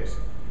sticks.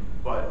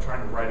 But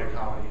trying to write a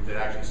comedy that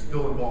actually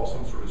still involves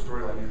some sort of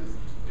storyline,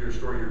 your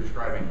story you're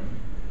describing,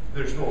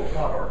 there's still a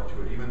plot arc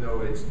to it, even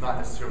though it's not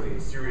necessarily a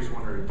serious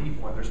one or a deep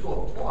one. There's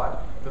still a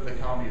plot that the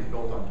comedy is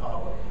built on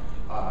top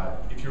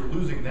of. If you're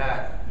losing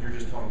that, you're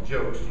just telling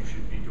jokes. You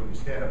should be doing a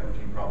stand-up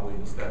routine probably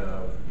instead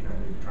of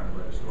maybe trying to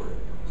write a story.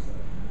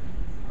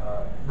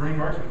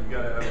 MarineMarksman, you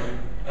got a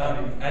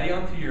adding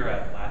on to your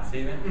last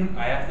statement,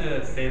 I have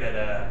to say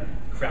that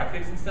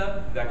graphics and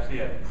stuff is actually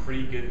a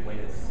pretty good way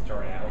to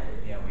start out.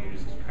 When you're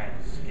just kind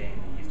of just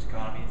getting used to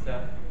economy and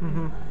stuff,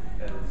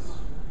 because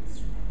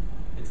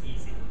it's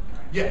easy.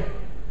 Yeah,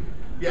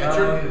 it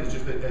certainly is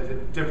just a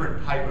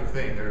different type of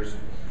thing. There's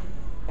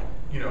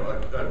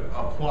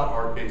a plot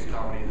arc based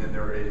comedy, and then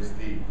there is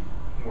the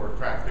more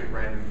crack fic,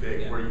 random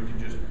fic, where you can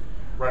just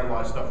write a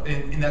lot of stuff,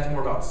 and that's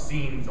more about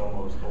scenes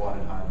almost a lot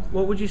of times.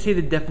 What would you say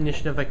the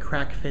definition of a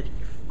crack fic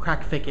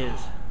is?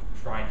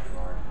 Trying too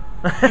hard.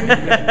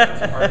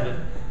 That's part of it.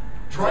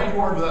 Trying too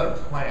hard without a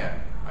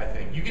plan, I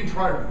think. You can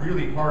try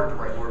really hard to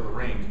write Lord of the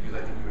Rings, because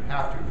I think you would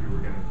have to if you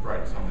were going to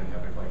write something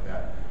epic like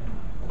that.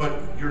 But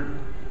you're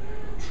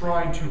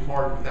trying too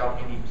hard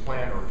without any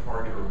plan or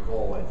target or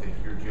goal, I think.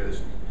 You're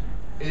just,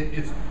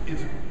 it's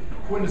a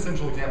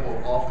quintessential example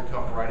of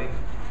off-the-cuff writing,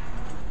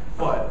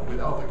 but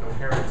without the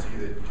coherency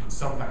that can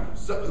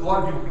sometimes, a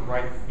lot of people can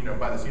write,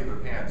 by the seat of their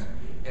pants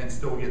and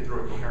still get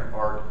through a coherent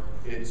arc.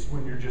 It's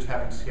when you're just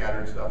having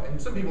scattered stuff.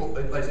 And some people,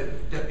 like I said,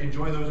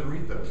 enjoy those and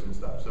read those and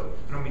stuff. So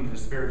I don't mean to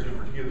disparage them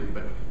particularly,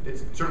 but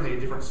it's certainly a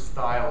different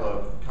style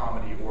of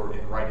comedy or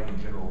in writing in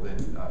general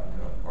than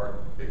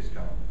art-based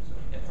comedy. So.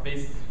 It's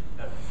based.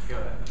 Go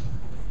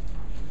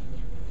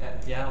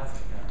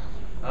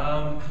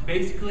ahead.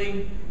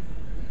 Basically,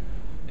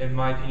 in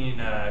my opinion,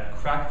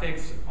 crack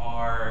fics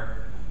are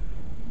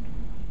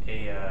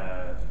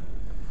a.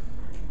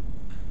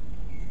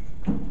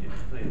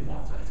 Basically,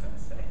 lots of what I was going to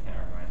say.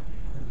 Never mind.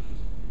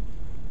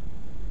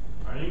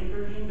 Are you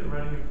encouraging the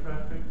writing of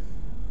crack fics?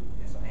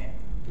 Yes, I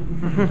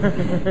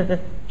am.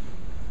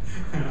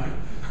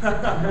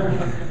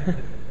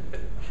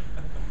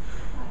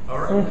 All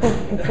right.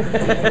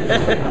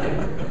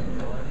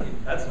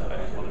 That's not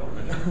actually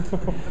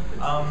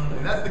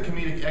and that's the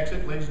comedic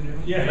exit, ladies and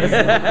gentlemen.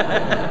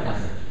 Yeah.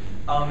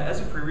 As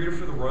a pre-reader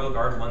for the Royal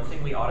Guard, one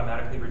thing we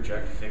automatically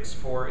reject fics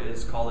for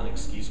is called an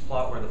excuse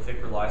plot, where the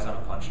fic relies on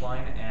a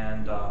punchline.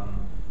 And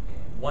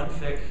one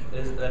fic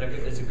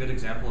is a good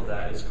example of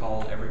that is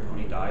called Every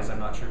Pony Dies. I'm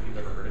not sure if you've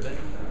ever heard of it.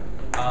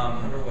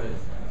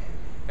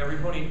 Every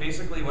Pony,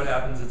 basically what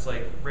happens, it's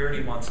like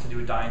Rarity wants to do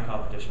a dyeing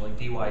competition, like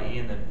DYE,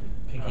 and then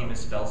Pinky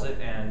misspells it,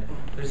 and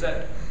there's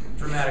that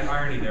dramatic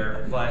irony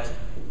there, but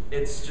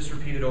it's just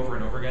repeated over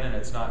and over again, and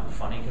it's not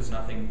funny because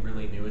nothing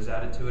really new is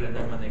added to it. And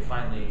then when they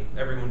finally,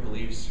 everyone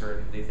believes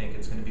her, they think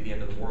it's going to be the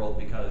end of the world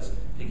because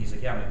Pinky's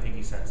like, yeah, my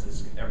Pinky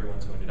senses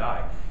everyone's going to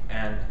die.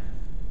 And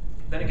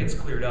then it gets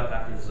cleared up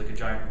after there's like a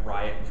giant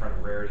riot in front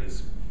of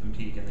Rarity's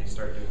boutique, and they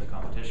start doing the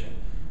competition.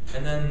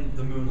 And then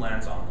the moon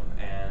lands on them,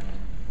 and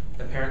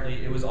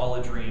apparently it was all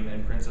a dream,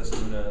 and Princess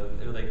Luna,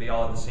 they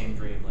all had the same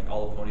dream, like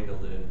all of Ponyville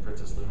did, and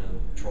Princess Luna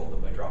trolled them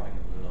by dropping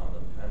the moon on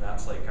them. And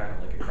that's like kind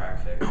of like a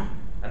crack fic.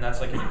 And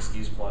that's like an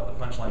excuse plot.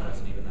 The punchline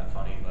wasn't even that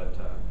funny, but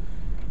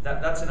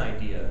that's an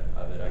idea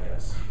of it, I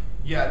guess.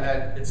 Yeah,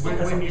 that it's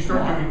when you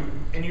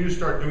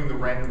start doing the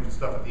random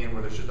stuff at the end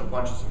where there's just a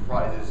bunch of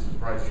surprises,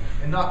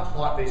 and not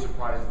plot-based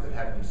surprises that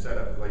haven't been set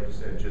up, like you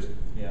said, just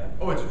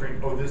oh, it's a dream.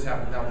 Oh, this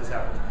happens. Now this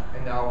happens,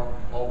 and now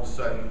all of a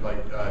sudden,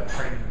 like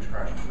train comes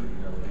crashing through.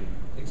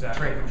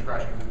 Exactly. train comes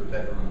crashing into the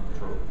bedroom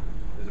trope,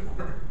 as it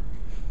were.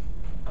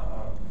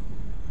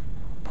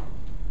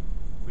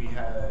 We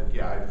had,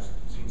 I've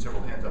seen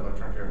several hands up. I'm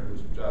trying to figure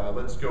out who's.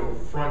 Let's go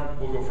front.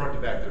 We'll go front to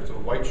back there. So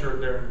white shirt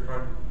there in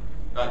front.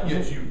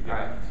 Yes, you. All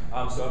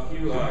right. So a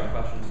few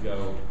questions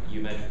ago,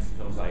 you mentioned some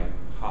films like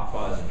Hot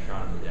Fuzz and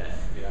Shaun of the Dead.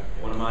 Yeah.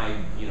 One of my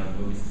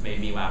movies that's made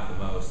me laugh the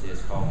most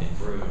is called In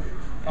Bruges.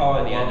 And Oh,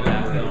 at the end of I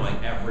that love film,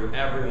 Bruges. like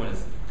everyone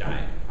has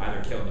died,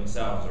 either killed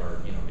themselves or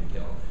been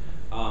killed.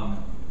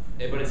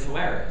 But it's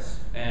hilarious,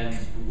 and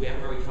we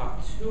haven't really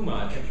talked too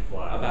much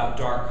about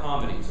dark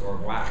comedies or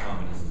black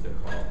comedies, as they're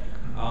called.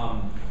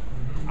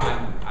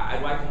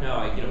 I'd like to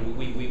know,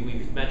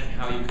 we've mentioned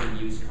how you can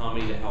use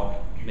comedy to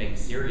help make a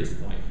serious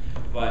point,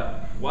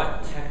 but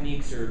what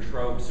techniques or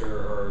tropes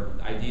or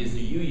ideas do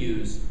you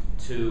use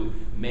to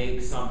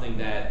make something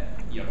that,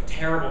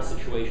 terrible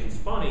situations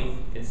funny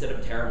instead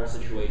of terrible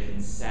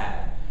situations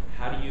sad?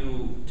 How do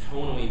you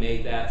tonally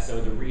make that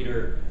so the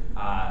reader,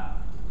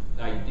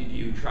 do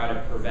you try to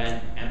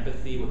prevent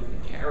empathy with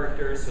the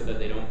characters so that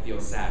they don't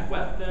feel sad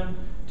with them?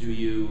 Do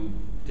you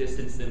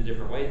distance them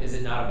different ways? Is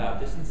it not about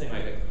distancing?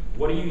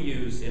 What do you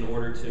use in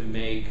order to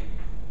make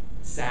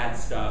sad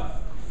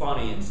stuff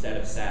funny instead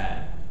of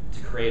sad to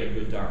create a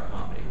good dark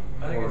comedy?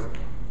 I think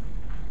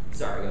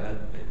Sorry, go ahead.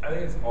 I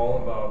think it's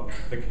all about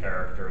the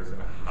characters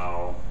and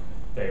how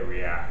they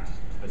react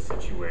to the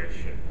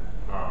situation.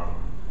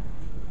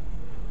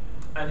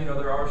 And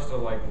there are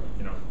still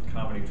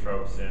comedy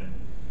tropes in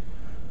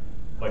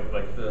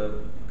like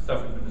the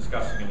stuff we've been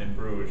discussing in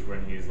Bruges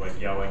when he's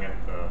yelling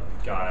at the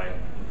guy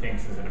he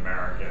thinks is an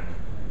American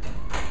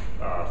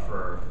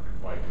for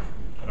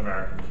an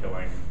American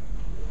killing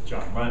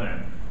John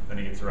Lennon. Then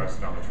he gets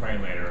arrested on the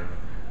train later.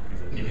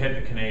 He's like, "You hit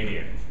the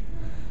Canadian."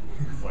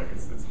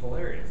 It's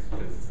hilarious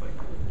because it's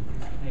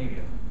he's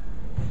Canadian.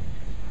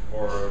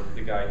 Or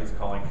the guy he's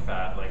calling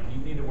fat,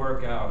 "You need to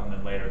work out," and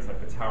then later it's the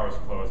tower's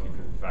closed because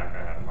the fat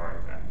guy had a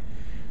heart attack.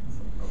 It's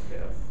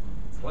okay,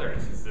 it's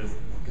hilarious.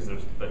 Because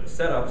there's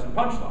setups and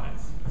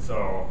punchlines.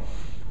 So,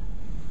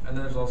 and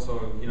then there's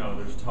also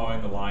there's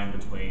towing the line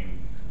between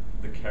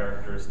the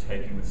characters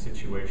taking the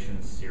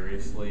situation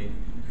seriously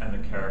and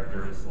the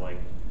characters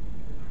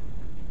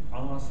I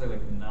don't want to say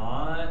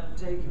not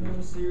taking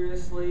them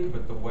seriously,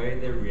 but the way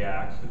they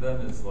react to them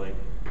is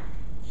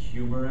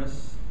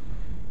humorous.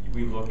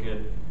 We look at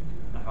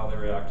how they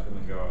react to them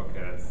and go, okay,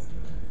 that's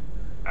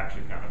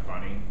actually kind of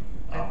funny.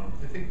 I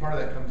think part of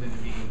that comes into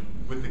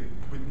being with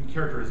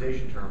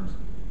characterization terms.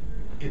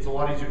 It's a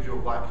lot easier to do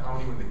a black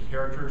comedy when the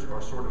characters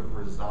are sort of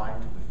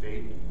resigned to the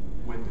fate,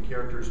 when the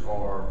characters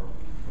are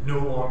no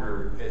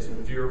longer as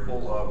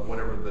fearful of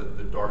whatever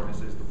the darkness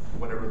is,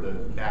 whatever the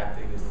bad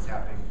thing is that's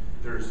happening.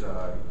 There's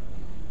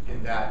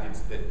in that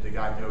it's that the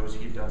guy knows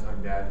he's done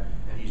something bad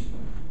and he's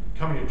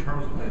coming to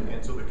terms with it,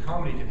 and so the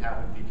comedy can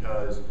happen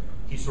because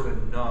he's sort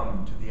of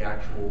numb to the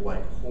actual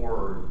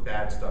horror,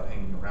 bad stuff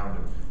hanging around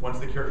him. Once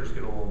the characters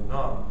get a little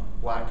numb,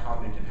 black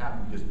comedy can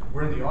happen because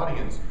we're in the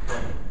audience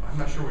going, I'm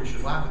not sure we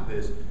should laugh at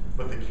this,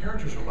 but the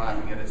characters are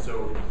laughing at it,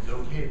 so it's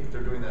okay that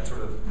they're doing that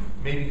sort of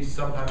maybe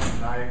sometimes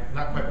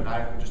not quite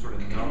maniacal, just sort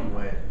of numb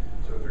way.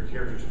 So if your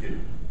characters get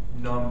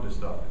numb to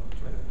stuff.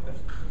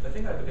 I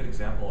think I have a good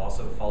example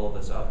also to follow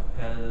this up.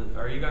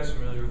 Are you guys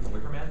familiar with the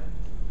Wicker Man?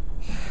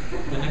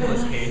 The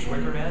Nicolas Cage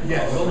Wicker Man?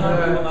 Yes. We will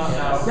not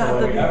now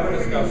ever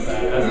discuss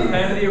that. As a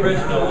fan of the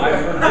original, I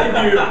forbid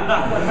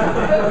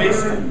you.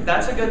 Basically,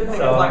 that's a good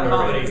thing of black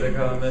comedy.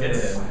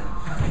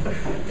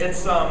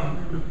 It's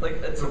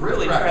It's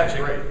really tragic,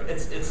 tragic. right?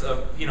 It's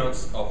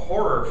a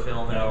horror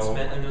film,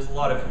 and there's a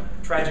lot of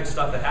tragic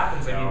stuff that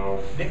happens. I mean,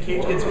 Nick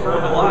Cage gets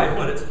burned alive,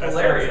 but it's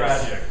hilarious.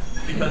 Tragic.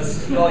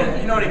 Because, you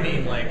know what I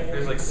mean?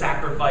 There's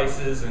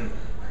sacrifices and,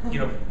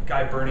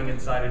 guy burning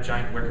inside a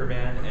giant wicker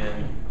man,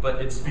 but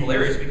it's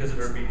hilarious because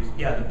it's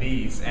the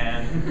bees,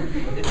 and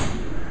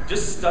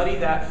just study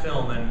that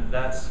film, and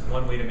that's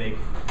one way to make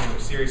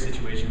serious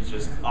situations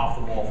just off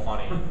the wall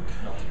funny,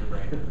 melt your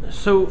brain.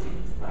 So,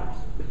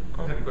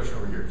 I have a question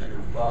over here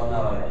too. Well,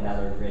 no,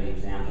 another great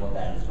example of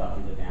that is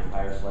Buffy the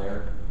Vampire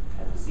Slayer.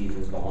 As the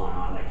seasons go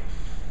on,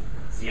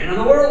 it's the end of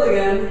the world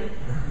again.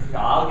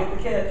 I'll get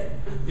the kid.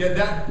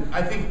 Yeah,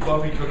 I think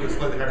Buffy took it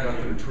slightly higher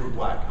than the true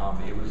black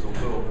comedy. It was a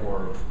little,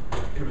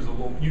 it was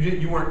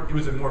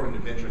more of an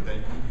adventure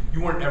thing.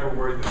 You weren't ever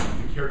worried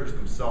that the characters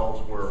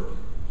themselves were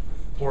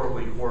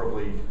horribly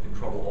in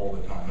trouble all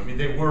the time. I mean,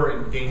 they were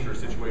in dangerous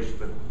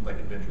situations, but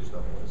adventure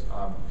stuff was.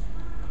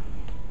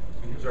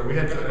 Sorry, we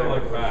had to go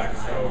back,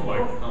 so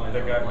the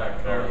guy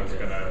back there was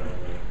gonna.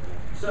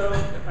 So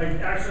I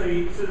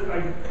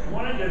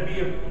wanted to be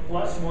a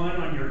 +1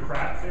 on your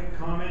crapfic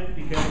comment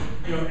because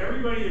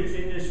everybody that's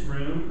in this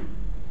room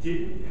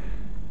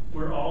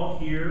we're all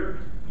here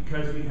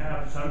because we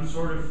have some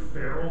sort of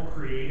feral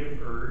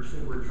creative urge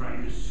that we're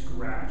trying to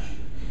scratch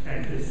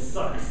and to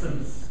suck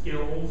some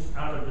skills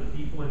out of the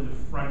people in the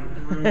front of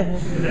the room.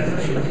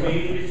 That's how they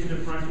made it to the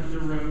front of the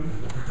room.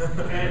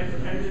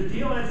 And the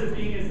deal ends up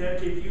being is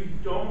that if you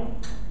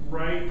don't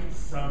write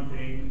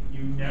something,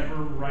 you never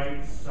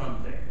write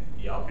something.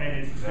 Yup. And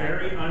it's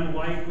very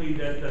unlikely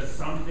that the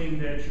something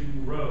that you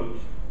wrote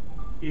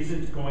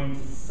isn't going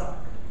to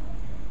suck.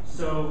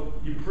 So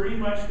you pretty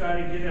much got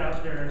to get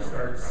out there and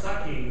start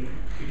sucking,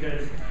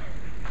 because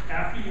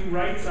after you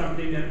write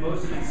something that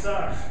most of it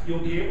sucks, you'll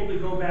be able to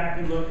go back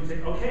and look and say,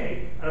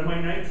 okay, out of my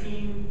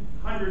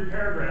 1,900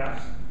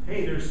 paragraphs,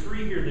 hey, there's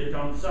 3 here that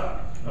don't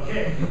suck.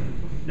 Okay,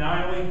 now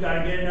I only got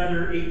to get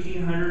another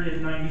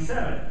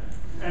 1,897.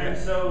 And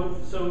so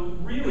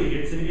really,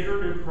 it's an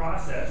iterative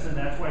process, and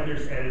that's why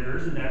there's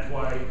editors, and that's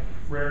why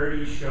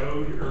Rarity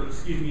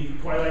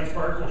Twilight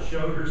Sparkle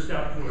showed her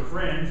stuff to her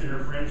friends, and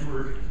her friends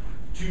were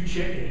too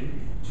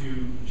chicken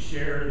to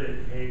share that,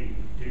 hey,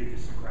 dude,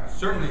 this is crap.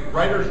 Certainly,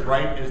 writers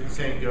write, as the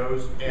saying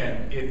goes,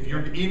 and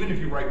even if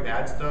you write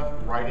bad stuff,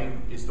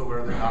 writing is still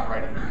better than not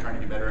writing. You're trying to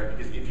get better at it,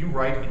 because if you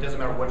write, it doesn't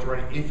matter what you're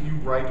writing. If you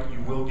write,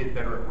 you will get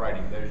better at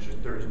writing.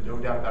 There is no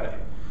doubt about it.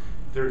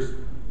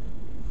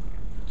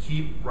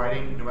 Keep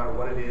writing no matter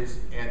what it is,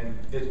 and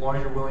as long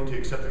as you're willing to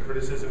accept the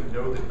criticism and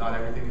know that not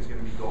everything is going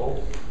to be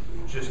gold,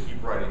 just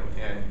keep writing.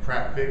 And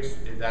crack fix,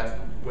 if that's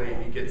the way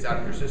it gets out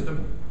of your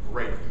system,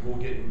 great. You will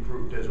get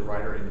improved as a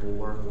writer, and you'll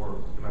learn more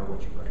no matter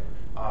what you write.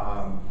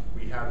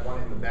 We have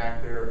one in the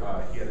back there.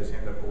 He had his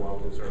hand up for a while.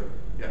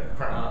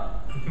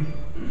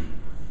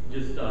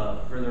 Just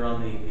further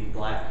on the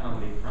black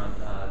comedy front,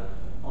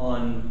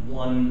 on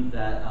one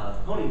that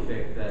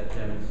ponyfic that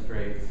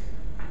demonstrates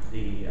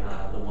the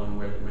one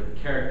where the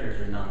characters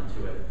are numb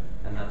to it,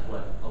 and that's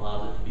what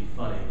allows it to be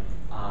funny.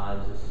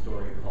 There's a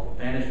story called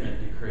Banishment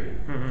Decree.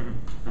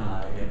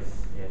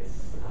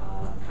 It's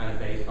kind of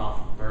based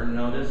off of Burn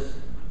Notice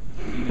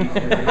TV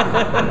series,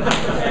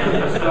 and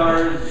it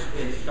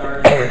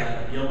stars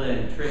Gilda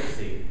and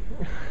Trixie.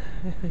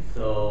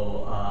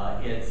 So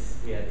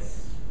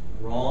it's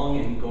wrong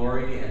and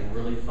gory and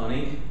really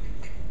funny.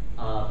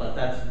 But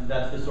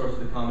that's the source of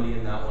the comedy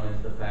in that one,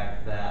 is the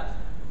fact that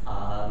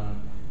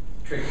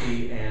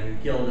Trixie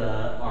and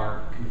Gilda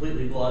are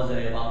completely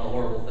blasé about the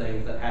horrible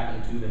things that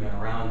happen to them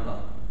and around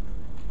them.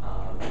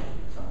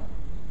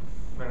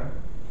 Another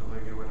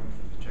good one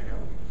to check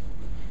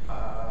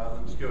out.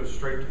 Let's go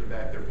straight to the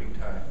back there, pink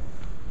tie.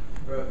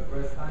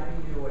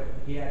 Responding to what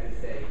he had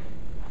to say,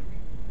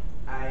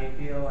 I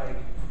feel like,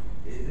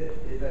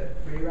 is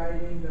that free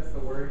writing? That's the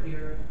word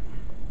here?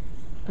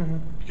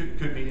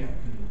 Could be, yeah.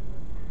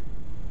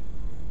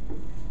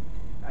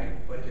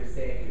 Like what you're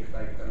saying is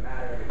like the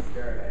matter of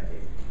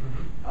experimenting.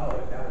 Oh,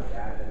 if that was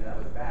bad, then that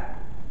was bad.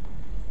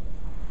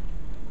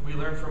 We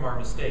learn from our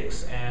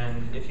mistakes,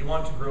 and if you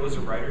want to grow as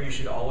a writer, you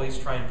should always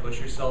try and push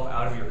yourself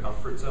out of your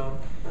comfort zone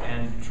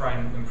and try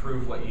and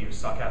improve what you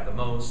suck at the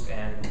most,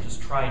 and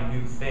just try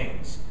new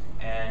things,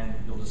 and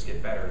you'll just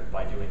get better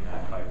by doing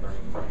that, by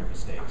learning from your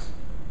mistakes.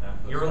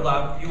 You are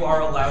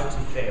allowed to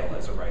fail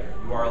as a writer.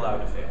 You are allowed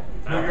to fail.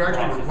 No, you're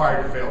actually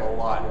required to fail a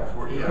lot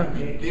before it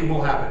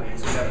will happen.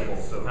 It's inevitable.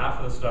 So half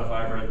of the stuff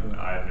I've written,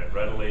 I admit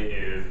readily,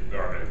 is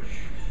garbage.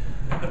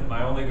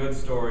 My only good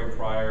story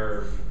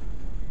prior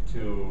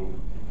to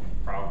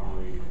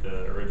probably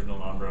the original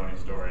non-Brony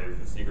story is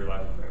The Secret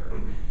Life of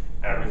Xepher.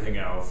 Everything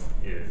else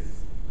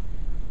is...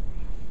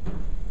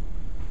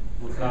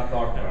 Let's not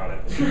talk about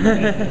it.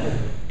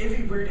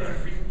 Every word,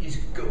 everything is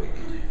gold.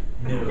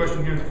 No.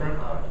 Question here in the front.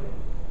 I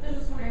was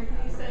just wondering,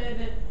 when you said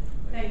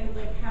that you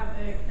like have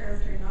a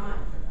character not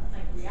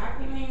like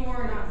reacting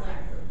anymore, not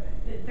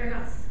like they're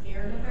not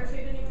scared of their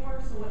shit anymore.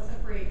 So what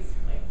separates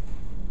like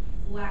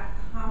black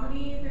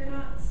comedy? They're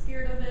not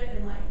scared of it,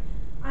 and like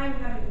I'm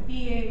having a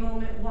BA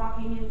moment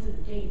walking into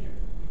danger.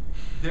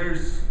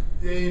 There's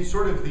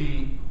sort of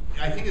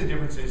I think the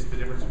difference is the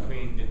difference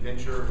between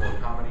adventure or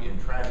comedy and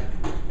tragedy,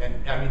 and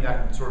I mean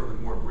that in sort of the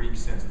more Greek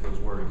sense of those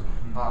words.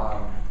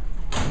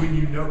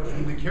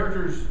 When the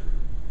characters,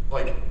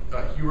 like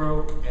a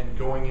hero and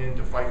going in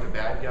to fight the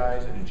bad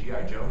guys in a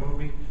G.I. Joe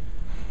movie,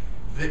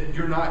 that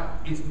you're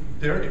not. If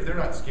they're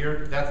not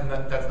scared, that's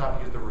not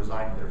because they're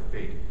resigned to their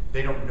fate.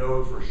 They don't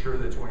know for sure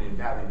that it's going to end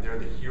badly. They're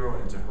the hero,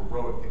 and it's a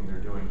heroic thing they're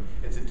doing.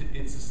 It's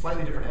a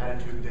slightly different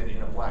attitude than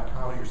in a black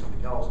comedy or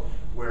something else,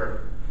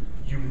 where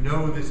you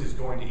know this is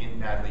going to end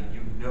badly.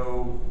 You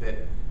know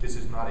that this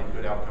is not a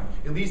good outcome.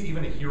 At least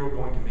even a hero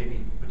going to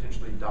maybe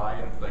potentially die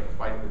and like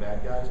fighting the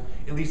bad guys,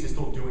 at least is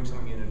still doing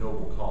something in a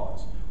noble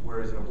cause.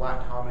 Whereas in a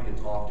black comedy,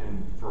 it's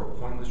often for a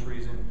pointless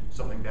reason.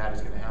 Something bad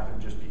is going to happen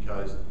just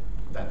because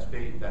that's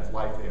fate, that's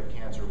life, they have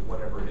cancer,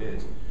 whatever it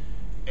is.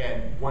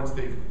 And once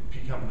they've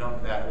become numb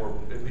to that, or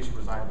at least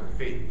resigned to their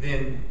fate,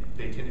 then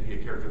they tend to be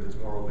a character that's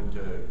more open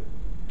to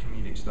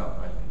comedic stuff,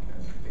 I think.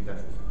 I think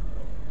that's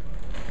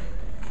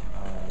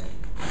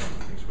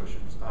next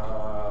questions.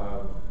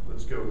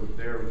 Let's go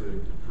there with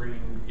the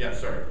green. Yeah,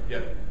 sorry.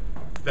 Yeah.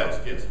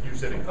 Yes, you're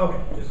sitting. Okay,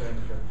 just a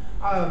second, sure.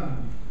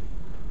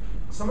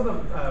 Some of the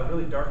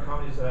really dark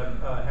comedies that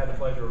I've had the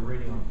pleasure of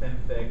reading on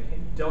FinFic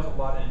dealt a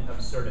lot in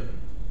absurdity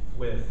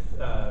with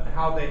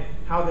how they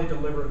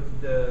deliver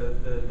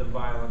the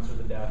violence or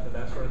the death and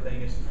that sort of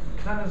thing. It's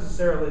not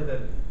necessarily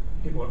that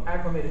people are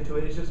acclimated to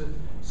it. It's just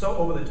so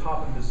over the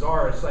top and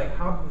bizarre. It's like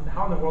how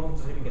in the world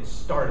does it even get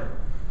started?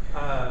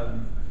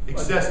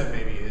 Excessive,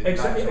 maybe.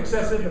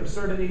 Excessive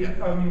absurdity.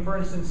 Yeah. I mean, for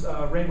instance,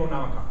 Rainbow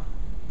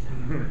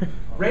Namacon.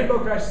 Rainbow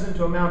crashes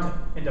into a mountain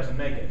and doesn't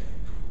make it.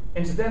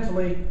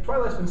 Incidentally,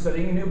 Twilight's been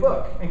studying a new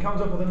book and comes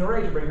up with an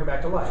array to bring her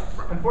back to life.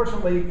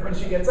 Unfortunately, when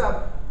she gets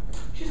up,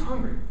 she's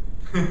hungry.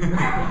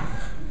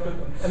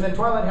 And then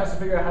Twilight has to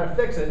figure out how to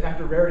fix it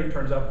after Rarity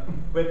turns up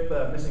with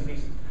missing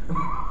pieces.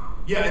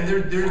 Yeah, and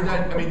there's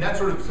that, I mean, that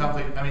sort of sounds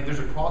like, I mean, there's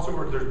a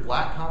crossover, there's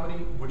black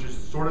comedy, which is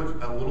sort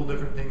of a little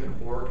different thing than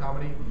horror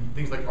comedy.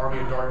 Things like Army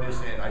of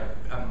Darkness, and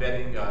I'm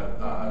betting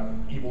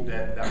Evil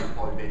Dead, that was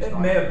probably based on.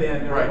 It may have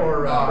been,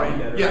 or Brain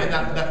Dead. Yeah, and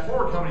that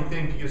horror comedy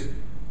thing, because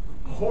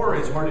horror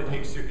is hard to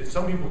take seriously.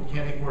 Some people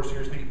can't take horror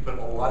seriously, but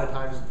a lot of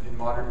times in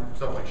modern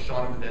stuff like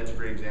Shaun of the Dead is a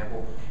great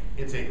example.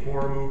 It's a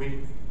horror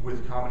movie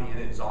with comedy in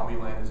it.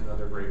 Zombieland is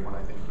another great one,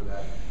 I think, for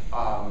that.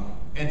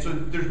 And so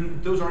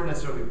those aren't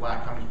necessarily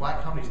black comedies.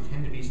 Black comedies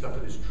tend to be stuff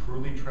that is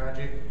truly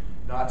tragic,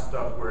 not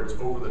stuff where it's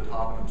over the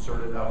top and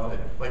absurd enough that,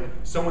 like,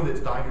 someone that's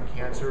dying of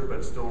cancer,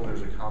 but still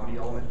there's a comedy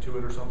element to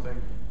it or something.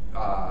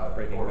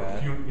 Breaking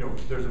Bad.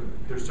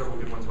 There's several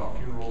good ones about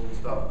funerals and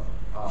stuff.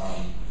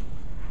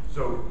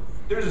 So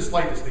there's a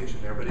slight distinction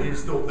there, but it is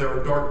still, there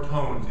are dark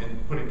tones,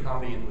 and putting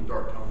comedy in with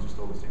dark tones is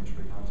still the same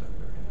strict concept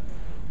there.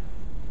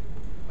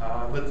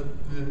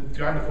 The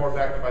guy in the far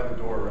back by the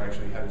door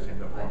actually had his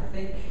hand up. I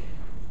think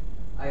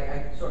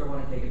I sort of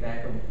want to take it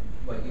back from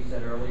what you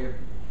said earlier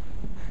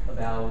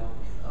about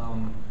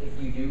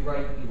if you do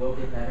write, you will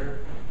get better.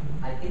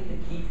 I think the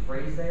key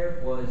phrase there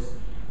was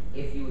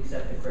if you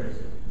accept the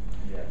criticism.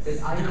 Yes.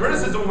 The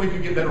criticism will make you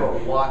get better a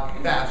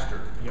lot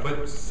faster,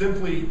 but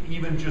simply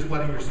even just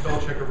letting your spell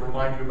checker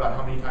remind you about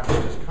how many times you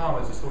use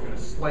commas is still going to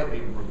slightly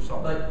improve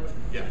something. But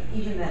yeah.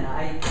 Even then,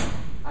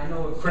 I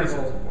know of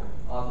several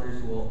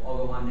authors who I'll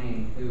go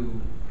unnamed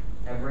who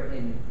have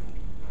written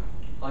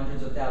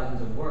hundreds of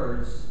thousands of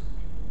words,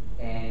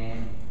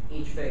 and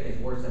each fic is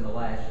worse than the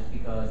last just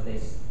because they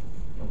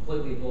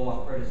completely blow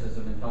off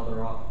criticism and tell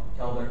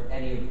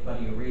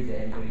anybody who reads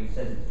it, anybody who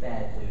says it's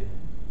bad, to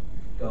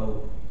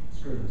go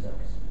screw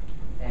themselves.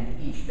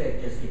 And each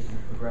fic just gets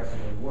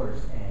progressively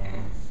worse.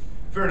 And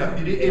fair enough.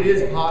 It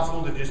is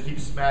possible to just keep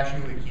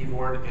smashing the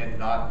keyboard and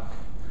not.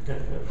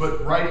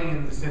 But writing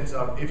in the sense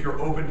of, if you're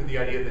open to the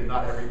idea that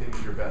not everything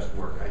is your best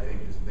work, I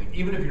think is the thing.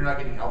 Even if you're not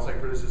getting outside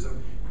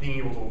criticism, being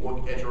able to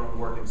look at your own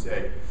work and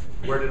say,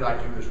 where did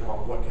I do this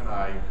wrong? What can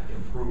I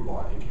improve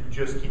on? If you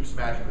just keep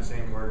smashing the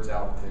same words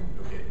out, then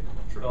okay.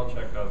 Spell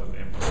check doesn't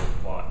improve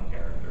plot and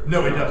character.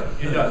 No, it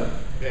doesn't. It doesn't.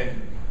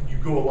 And you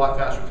go a lot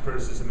faster with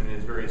criticism, and it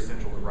is very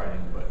essential to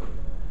writing. But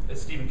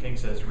as Stephen King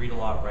says, read a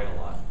lot, write a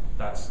lot.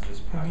 That's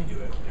just how you do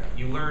it.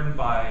 You learn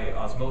by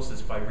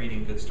osmosis by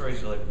reading good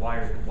stories. You're like,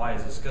 why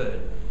is this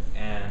good?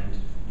 And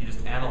you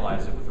just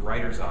analyze it with the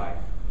writer's eye,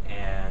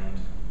 and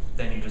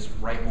then you just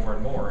write more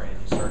and more, and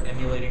you start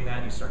emulating that,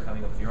 and you start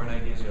coming up with your own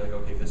ideas. You're like,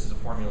 okay, this is a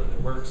formula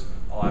that works.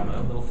 I'll add my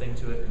own little thing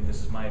to it, and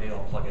this is my idea.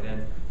 I'll plug it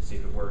in, see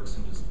if it works,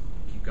 and just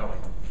keep going.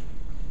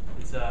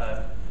 It's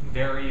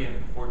very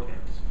important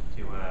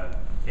to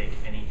take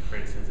any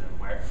criticism,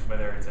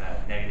 whether it's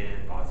a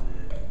negative,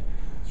 positive,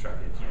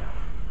 constructive,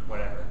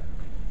 whatever,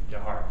 to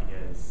heart,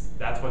 because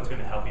that's what's going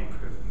to help you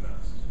improve the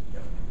most.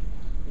 Yep.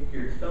 If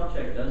your spell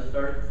check does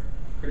start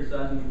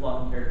criticizing the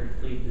plot and characters,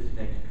 please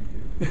disconnect your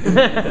computer.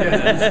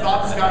 Yes,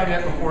 stop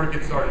Skynet before it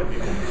gets started,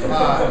 people.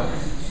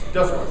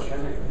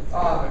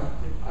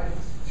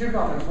 Two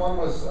comments. One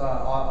was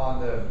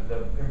on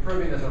the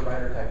improving as a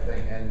writer type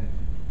thing, and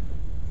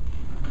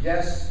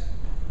yes,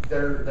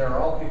 there are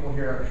all people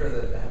here, I'm sure,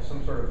 that have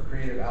some sort of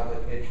creative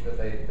outlet itch that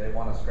they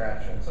want to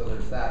scratch, and so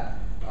there's that.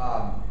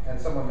 And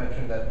someone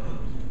mentioned that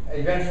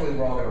eventually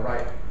we're all going to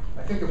write.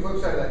 I think the flip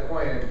side of that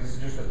coin, and this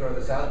is just to throw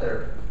this out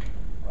there,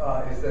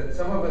 is that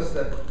some of us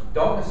that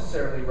don't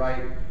necessarily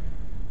write,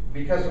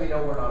 because we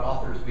know we're not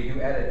authors, we do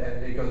edit,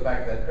 and it goes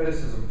back to that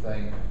criticism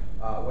thing,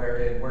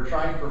 wherein we're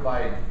trying to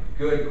provide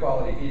good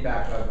quality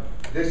feedback of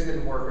this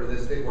didn't work or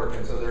this did work,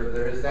 and so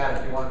there is that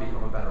if you want to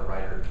become a better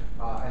writer.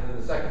 And then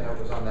the second note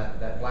was on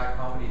that black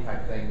comedy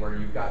type thing where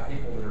you've got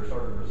people that are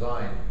sort of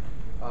resigned.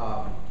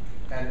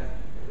 And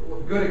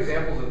good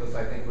examples of this,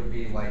 I think, would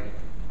be like,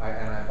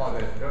 and I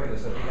apologize for doing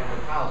this, at the end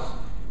of House,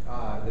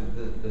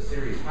 the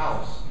series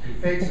House, he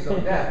fakes his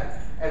own death.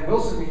 And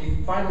Wilson,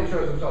 he finally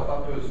shows himself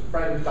up to his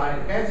friend who's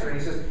dying of cancer, and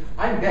he says,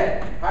 "I'm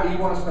dead. How do you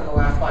want to spend the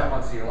last 5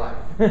 months of your life?"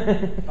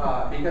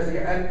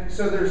 And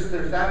so there's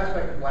that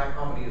aspect of black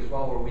comedy as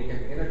well, where we can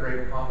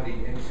integrate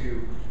comedy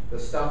into the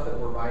stuff that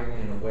we're writing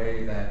in a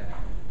way that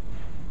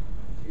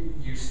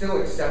you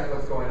still accept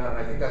what's going on. And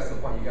I think that's the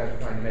point you guys are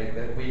trying to make,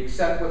 that we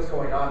accept what's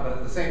going on, but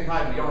at the same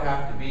time, we don't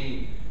have to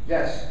be,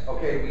 yes,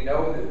 okay, we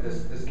know that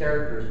this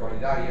character is going to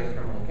die, he has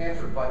terminal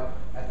cancer, but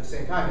at the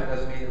same time, that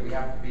doesn't mean that we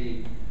have to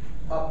be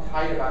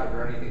uptight about it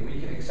or anything. We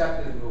can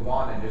accept it and move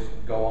on and just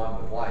go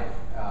on with life.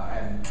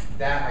 And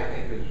that, I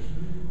think, is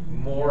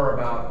more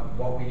about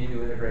what we need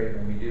to integrate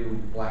when we do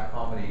black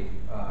comedy.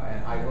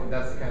 And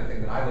that's the kind of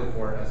thing that I look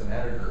for as an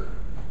editor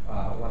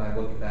when I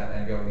look at that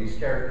and go, these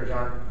characters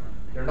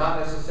they're not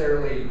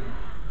necessarily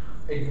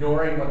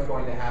ignoring what's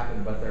going to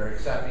happen, but they're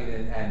accepting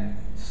it and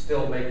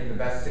still making the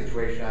best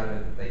situation out of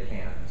it that they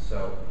can.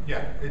 So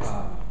yeah, it's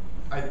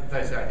I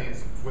think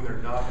it's when they're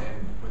done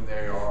and when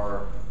they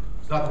are.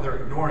 It's not that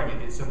they're ignoring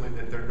it. It's simply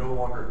that they're no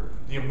longer.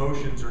 The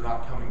emotions are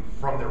not coming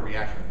from their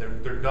reaction.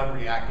 They're done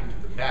reacting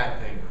to the bad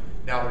thing.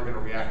 Now they're going to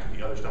react to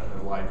the other stuff in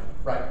their life.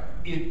 Right.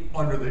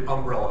 Under the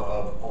umbrella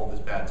of all this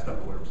bad stuff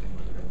that we're seeing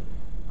with it.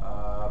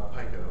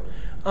 Piquo.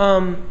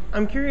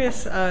 I'm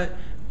curious.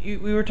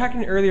 We were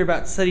talking earlier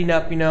about setting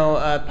up,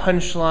 a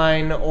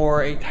punchline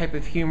or a type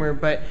of humor.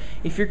 But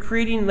if you're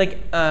creating like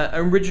an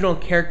original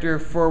character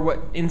for what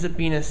ends up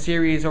being a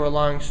series or a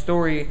long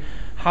story,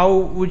 how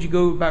would you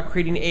go about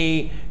creating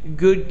a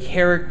good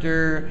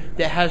character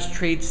that has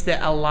traits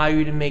that allow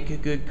you to make a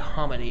good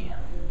comedy?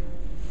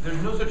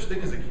 There's no such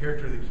thing as a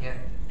character that can't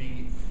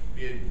be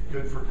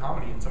good for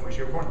comedy in some way,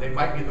 shape, or form. They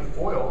might be the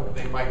foil.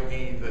 They might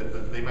be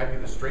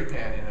the straight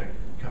man in a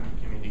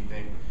community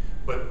thing.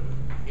 But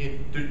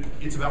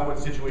it's about what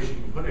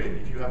situation you put it in.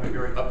 If you have a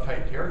very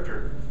uptight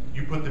character,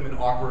 you put them in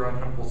awkward,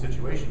 uncomfortable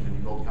situations, and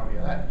you build comedy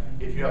out of that.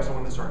 If you have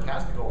someone that's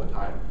sarcastic all the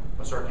time,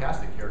 a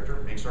sarcastic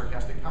character makes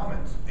sarcastic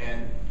comments,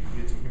 and you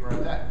can get some humor out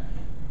of that.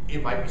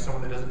 It might be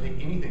someone that doesn't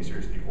take anything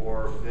seriously,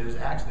 or that is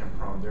accident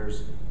prone.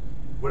 There's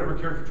whatever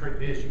character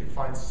trait it is, you can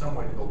find some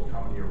way to build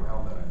comedy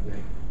around that, I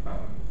think.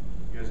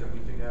 You guys have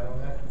anything to add on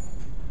that?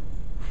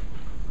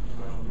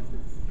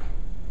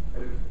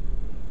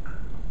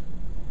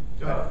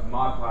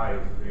 Mod Pie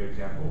is a good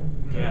example.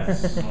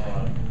 Yes.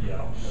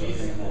 Yeah.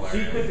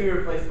 She could be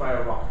replaced by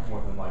a rock,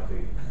 more than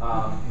likely.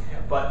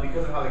 But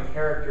because of how the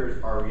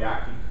characters are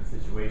reacting to the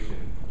situation,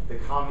 the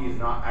comedy is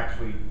not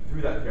actually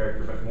through that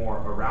character, but more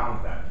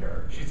around that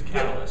character. She's the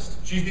catalyst.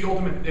 Yeah. She's the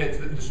ultimate, it's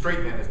the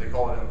straight man, as they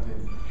call it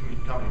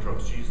in comedy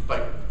tropes. She's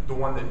like the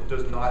one that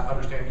does not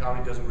understand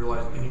comedy, doesn't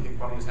realize anything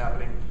funny is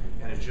happening,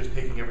 and is just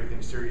taking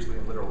everything seriously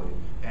and literally.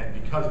 And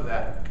because of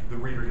that, the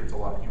reader gets a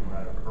lot of humor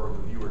out of it, or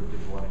the viewer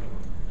gets a lot of humor.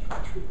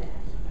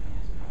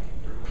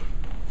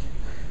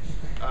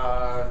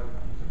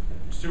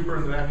 Super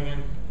and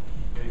Zanian.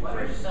 What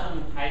are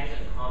some types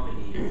of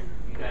comedies you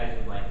guys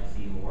would like to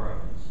see more of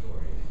in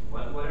stories?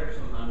 What are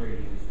some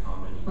underused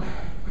comedies?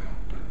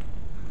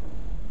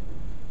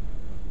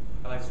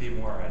 I like to see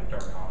more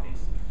dark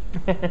comedies.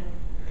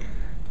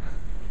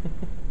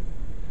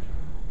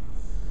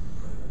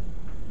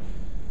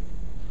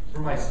 For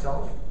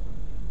myself,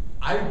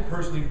 I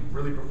personally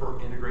really prefer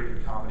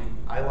integrated comedy.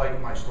 I like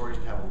my stories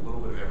to have a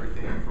little bit of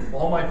everything.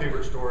 All my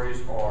favorite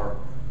stories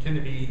tend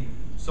to be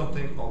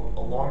something,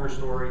 a longer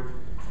story,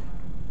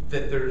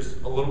 that there's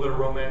a little bit of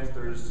romance,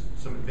 there's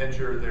some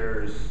adventure,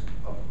 there's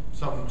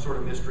some sort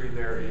of mystery and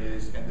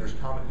there's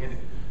comedy in it.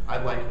 I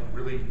like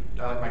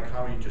my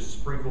comedy just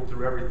sprinkled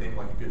through everything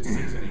like a good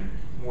seasoning,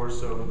 more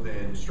so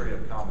than straight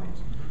up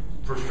comedies.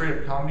 For straight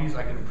up comedies,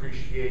 I can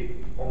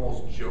appreciate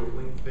almost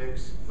joke-link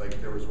fics.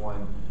 Like there was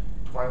one,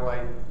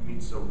 Twilight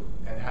meets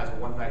and has a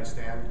one-night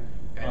stand,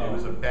 and it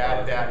was a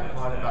bad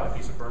pun about a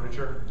piece of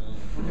furniture.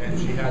 And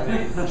she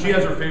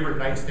has her favorite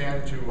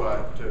nightstand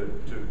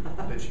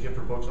that she kept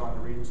her books on to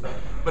read and stuff.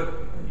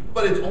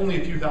 But it's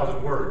only a few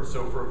thousand words,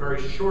 so for a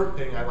very short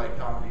thing, I like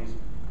comedies.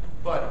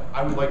 But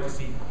I would like to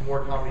see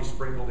more comedy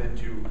sprinkled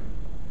into,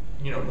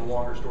 the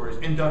longer stories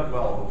and done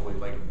well, hopefully.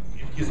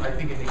 Because I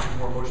think it makes you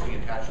more emotionally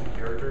attached to the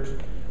characters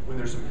when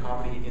there's some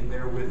comedy in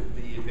there with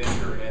the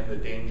adventure and the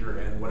danger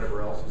and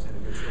whatever else is in a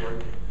good story.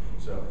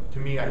 So to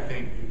me, I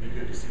think it'd be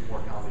good to see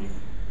more comedy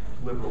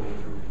liberally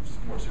through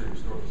more serious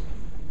stories.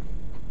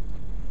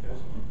 Yes?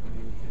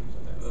 Any things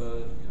on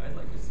that? I'd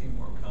like to see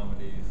more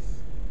comedies.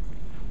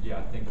 Yeah,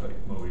 I think like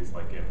movies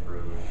like In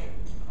Bruges.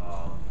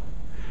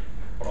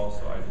 But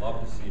also, I'd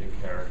love to see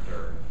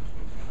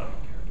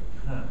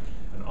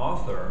an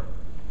author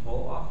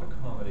pull off a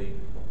comedy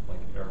like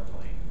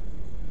Airplane.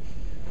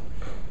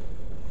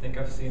 I think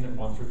I've seen it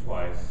once or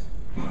twice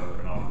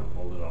where an author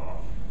pulled it off,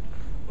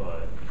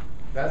 but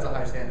that's a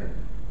high standard.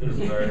 It is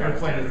a very high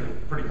Airplane standard. is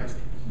a pretty high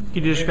standard.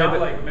 Can you describe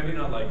it? Maybe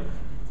not like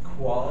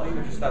quality,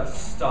 but just that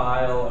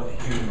style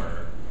of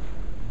humor.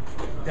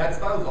 That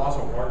style is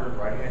also harder in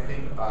writing, I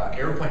think.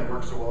 Airplane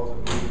works so well as a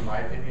movie, in my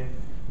opinion,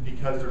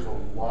 because there's a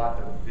lot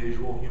of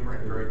visual humor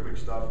and very quick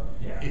stuff.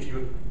 Yeah.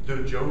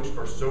 The jokes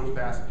are so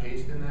fast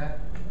paced in that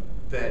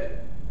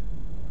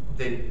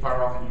they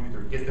fire off and you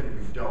either get them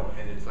or you don't.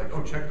 And it's like,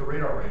 oh, check the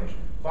radar range.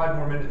 5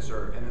 more minutes,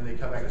 sir. And then they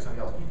cut back to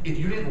something else. If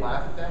you didn't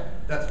laugh at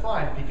that, that's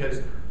fine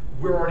because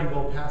we're already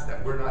well past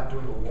that. We're not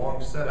doing a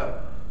long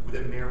setup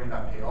that may or may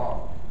not pay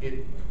off.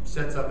 It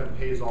sets up and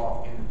pays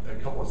off in a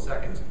couple of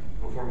seconds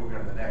before moving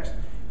on to the next.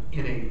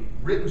 In a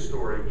written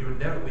story, you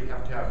inevitably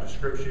have to have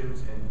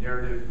descriptions and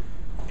narrative.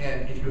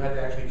 And if you had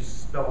to actually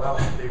spell out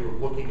that they were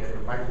looking at a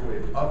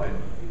microwave oven,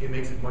 it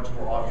makes it much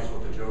more obvious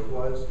what the joke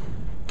was.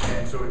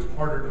 And so it's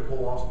harder to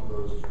pull off some of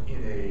those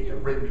in a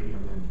written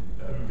medium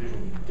than visual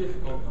medium.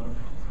 Difficult.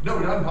 No,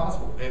 not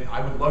impossible. And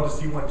I would love to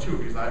see one too,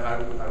 because I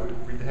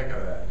would read the heck out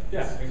of that.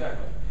 Yeah,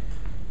 exactly.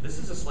 This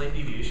is a slight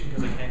deviation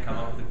because I can't come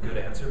up with a good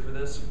answer for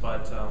this,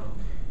 but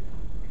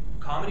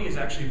comedy is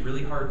actually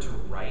really hard to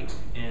write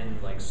in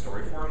like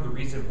story form. The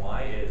reason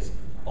why is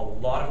a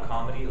lot of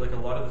comedy, like a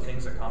lot of the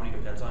things that comedy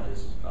depends on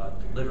is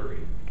delivery,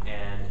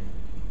 and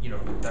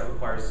that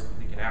requires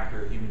like an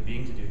actor, a human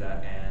being to do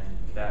that, and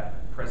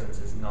that presence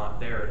is not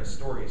there in a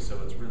story,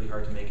 so it's really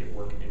hard to make it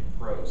work in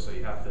prose. So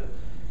you have to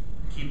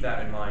keep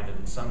that in mind,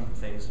 and some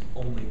things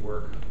only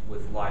work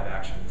with live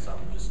action, and some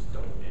just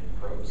don't in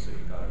prose. So you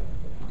gotta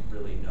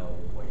really know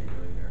what you're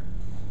doing there.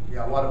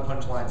 Yeah, a lot of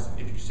punchlines,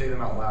 if you say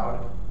them out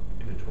loud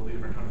in a totally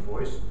different tone of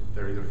voice,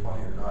 they're either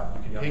funny or not.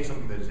 You can take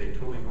something that is a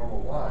totally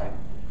normal line,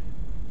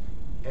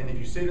 and if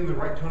you say it in the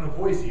right tone of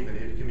voice even,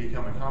 it can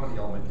become a comedy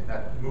element, and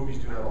that movies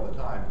do that all the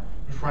time.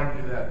 Trying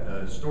to do that in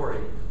a story,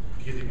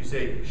 because if you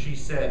say, she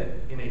said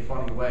in a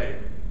funny way,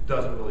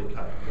 doesn't really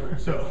cut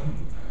it. So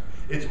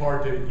it's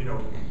hard to,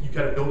 you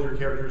gotta build your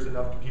characters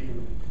enough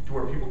to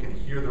where people can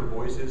hear their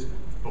voices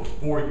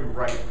before you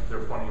write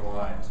their funny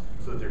lines,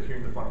 so that they're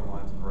hearing the funny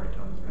lines in the right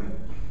tones.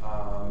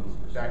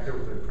 Back there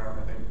with the crown,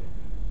 I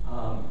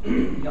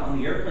think. Yeah,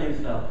 on the airplane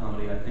style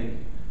comedy, I think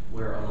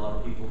where a lot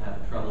of people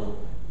have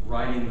trouble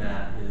writing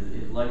that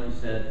is like you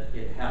said,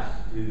 it has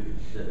to,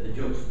 the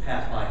jokes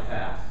pass by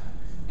fast.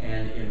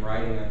 And in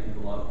writing, I think a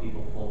lot of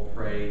people fall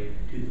prey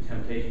to the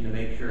temptation to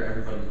make sure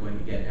everybody's going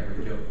to get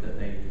every joke that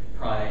they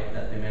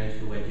manage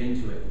to wedge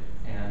into it,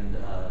 and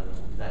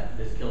that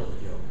this kills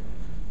the joke.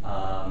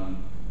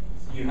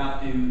 You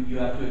have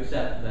to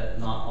accept that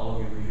not all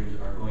of your readers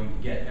are going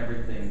to get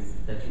everything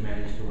that you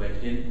manage to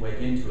wedge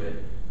into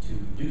it to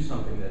do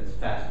something that's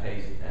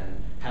fast-paced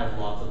and has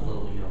lots of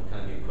little,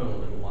 kind of the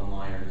equivalent of the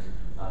one-liners,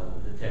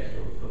 the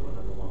textual equivalent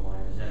of the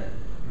one-liners in it.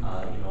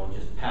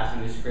 Just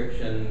passing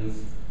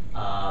descriptions.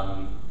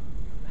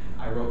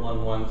 I wrote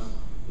one once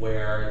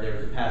where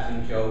there's a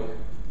passing joke.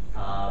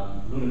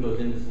 Luna goes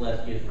into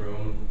Celestia's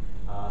room.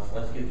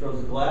 Celestia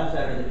throws a glass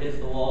at her that hits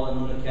the wall,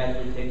 and Luna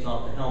casually takes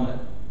off the helmet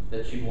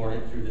that she'd worn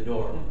it through the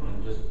door.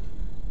 And just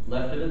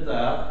left it at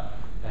that.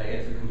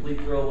 It's a complete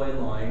throwaway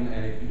line,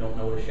 and if you don't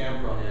know what a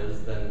chaperon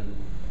is, then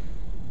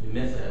you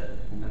miss it,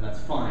 and that's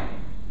fine.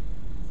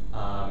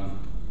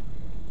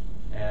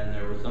 And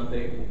there was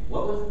something,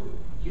 what was it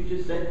you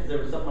just said? Because there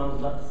was something I was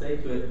about to say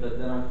to it, but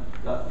then I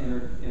got in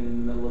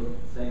the middle of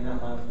saying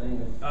that last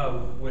thing.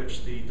 Oh,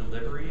 which the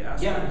delivery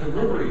aspect? Yeah,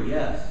 delivery,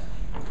 yes.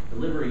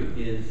 Delivery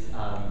is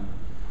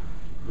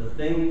the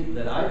thing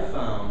that I've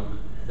found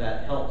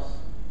that helps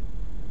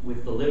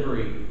with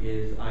delivery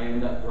is I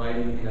end up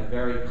writing in a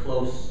very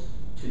close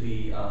to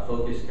the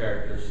focus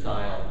character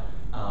style,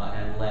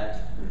 and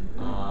let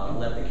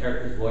the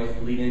character's voice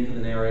bleed into the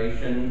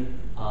narration,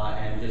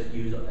 and just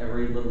use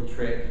every little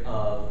trick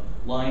of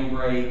line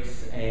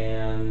breaks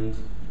and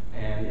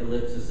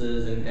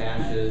ellipses and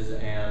dashes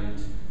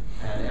and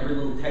every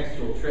little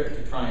textual trick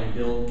to try and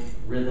build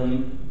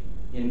rhythm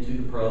into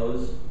the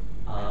prose.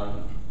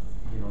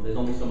 There's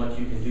only so much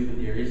you can do,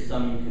 but there is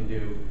some you can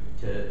do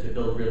to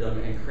build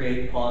rhythm and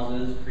create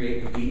pauses,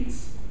 create the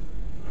beats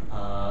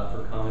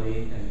for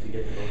comedy, and to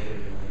get the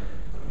delivery.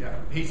 Yeah,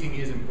 pacing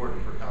is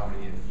important for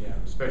comedy, and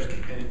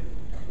especially, and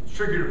it's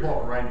trickier to pull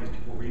off in writing because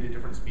people read at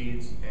different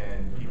speeds,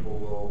 and people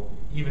will,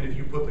 even if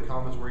you put the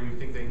comments where you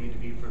think they need to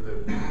be for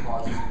the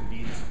pauses and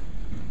beats,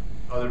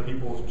 other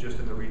people just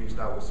in the reading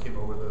style will skim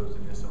over those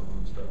and miss them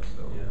and stuff.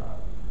 So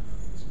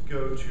let's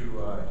go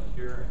to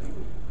here.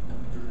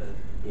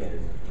 Yeah.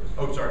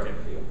 Oh, sorry.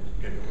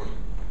 Okay.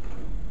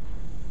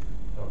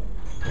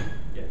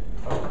 Yeah.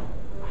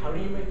 How do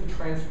you make the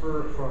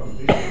transfer from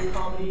visual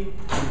comedy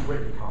to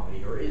written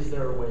comedy, or is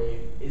there a way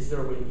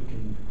you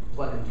can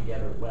blend them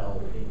together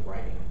well in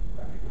writing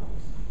graphic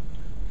novels?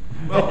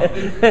 Well,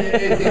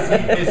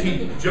 as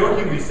he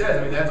jokingly says,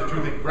 I mean that's a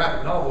true thing,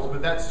 graphic novels,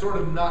 but that's sort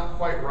of not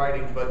quite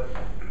writing, but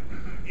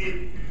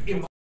in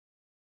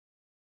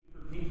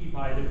Pinkie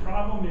Pie, the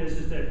problem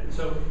is that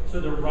so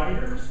the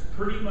writers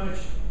pretty much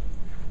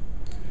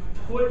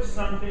put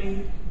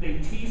something, they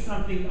tee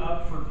something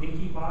up for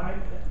Pinkie Pie,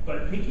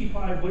 but Pinkie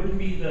Pie wouldn't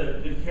be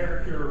the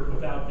character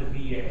without the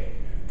VA,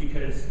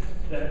 because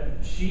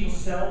she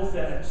sells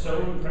that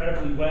so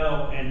incredibly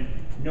well, and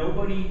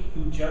nobody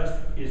who just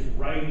is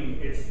writing,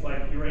 it's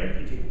like you're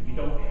amputated. You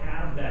don't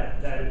have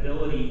that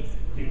ability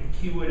to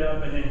cue it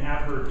up and then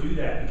have her do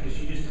that, because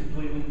she just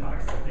completely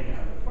knocks the thing out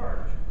of the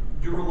park.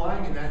 You're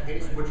relying in that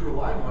case, what you're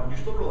relying on, you're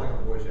still relying on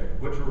the voice actor.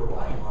 What you're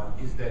relying on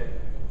is that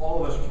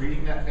all of us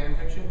reading that fan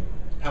fiction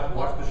have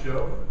watched the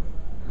show.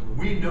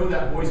 We know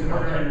that voice in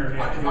our head. In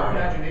our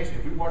imagination,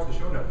 if we watch the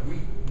show enough,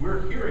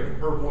 we're hearing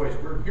her voice,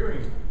 we're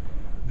hearing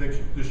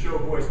the show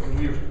voice, and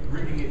we're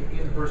reading it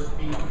in her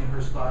speed, in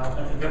her style,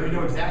 and we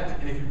know exactly,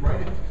 and if you write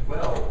it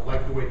well,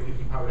 like the way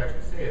Pinkie Pie would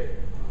actually say it,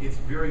 it's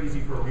very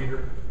easy for a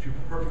reader to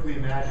perfectly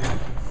imagine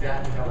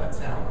exactly how that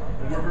sounds.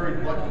 And we're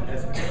very lucky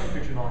as fan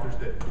fiction authors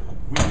that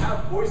we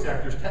have voice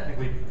actors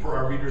technically for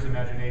our readers'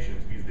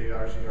 imaginations, because they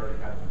actually already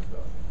have them and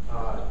stuff.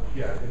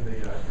 Yeah, in the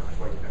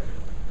white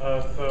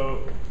text.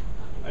 So,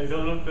 I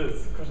don't know if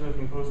this question has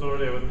been posed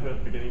already, I wasn't here at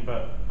the beginning,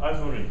 but I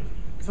was wondering,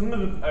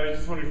 I was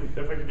just wondering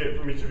if I could get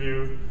from each of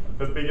you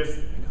the biggest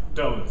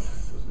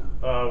don'ts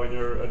when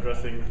you're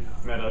addressing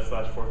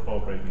meta/fourth wall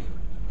breaking.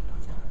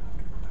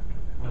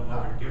 No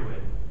longer do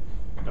it.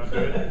 Don't do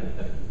it?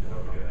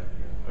 Don't do it.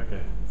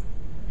 Okay.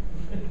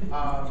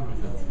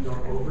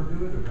 Don't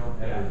overdo it or don't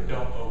Yeah, edit it?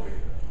 don't overdo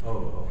it.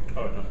 Oh, okay.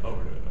 Oh, no,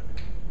 overdo it.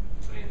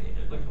 I mean, they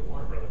did like the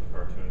Warner Brothers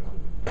cartoons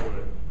would do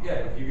it. Yeah,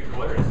 if you get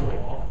glare into the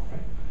wall.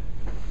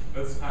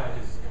 This kind of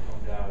just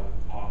comes out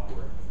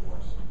awkward and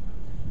forced.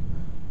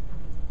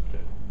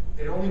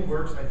 It only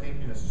works, I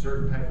think, in a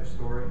certain type of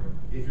story.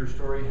 If your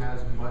story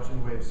has much in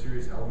the way of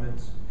serious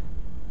elements,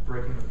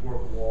 breaking the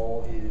fourth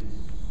wall is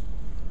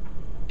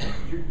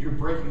you're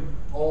breaking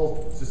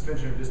all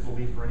suspension of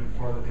disbelief for any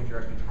part of the things you're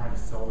actually trying to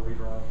sell the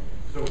reader on.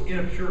 So in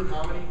a pure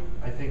comedy,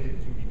 I think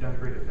it can be done to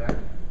great effect.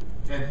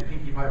 And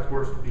Pinkie Pie, of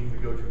course, being the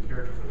go-to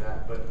character for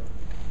that. But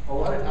a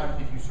lot of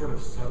times, if you sort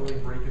of subtly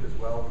break it as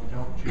well, you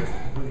don't just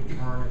completely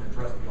turn and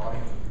address the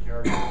audience with the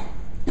character,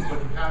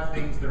 but you have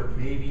things that are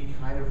maybe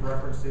kind of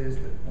references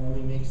that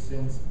only make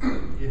sense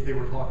if they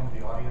were talking to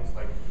the audience,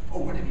 like, oh,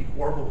 wouldn't it be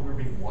horrible if we were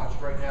being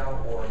watched right now?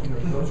 Or, you know,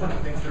 those sort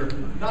of things that are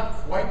not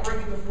quite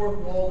breaking the fourth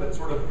wall, but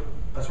sort of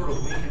a sort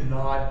of wink and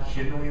nod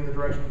generally in the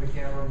direction of the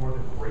camera more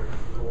than breaking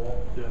through the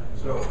wall. Yeah.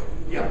 So,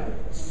 yeah,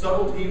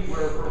 subtlety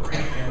where appropriate,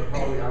 and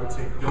probably I would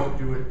say don't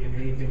do it in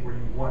anything where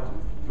you want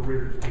the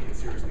reader to take it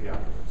seriously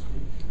afterwards.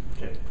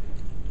 Okay.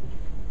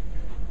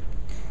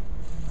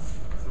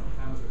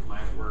 Sometimes it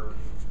might work,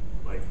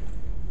 like,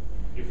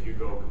 if you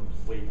go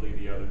completely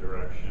the other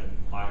direction.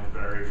 My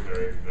very,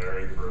 very,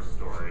 very first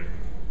story,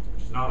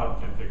 which is not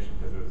on fan fiction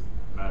because it was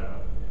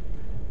meta,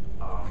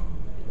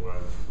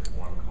 was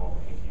one called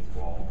Pinkie's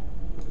Wall.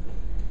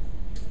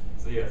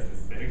 So yes,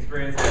 this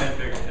inexperienced fan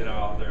fiction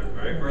author, the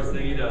very first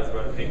thing he does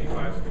about a Pinkie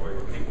Pie story,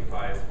 where Pinkie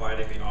Pie is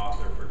fighting the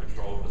author for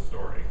control of the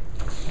story.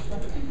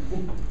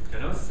 I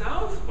know it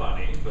sounds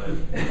funny, but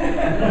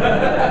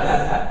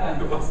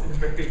it wasn't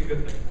very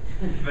good.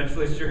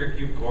 Eventually Sugar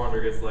Cube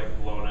Corner gets like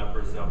blown up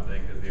or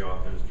something because the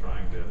author is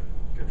trying to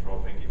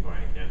control Pinkie Pie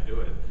and he can't do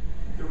it.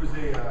 There was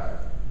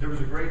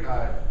a great,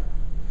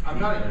 I'm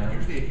not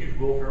usually a huge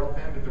Will Ferrell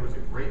fan, but there was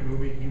a great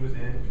movie he was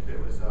in that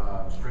was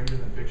Stranger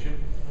Than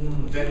Fiction. He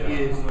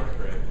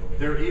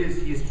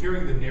is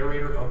hearing the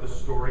narrator of the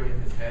story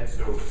in his head,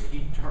 so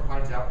he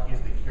finds out he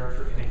is the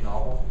character in a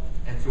novel.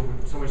 And so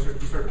when somebody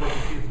he starts brushing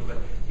his teeth, so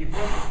he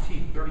brushed his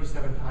teeth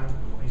 37 times in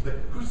the morning. He's like,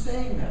 who's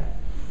saying that?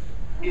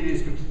 It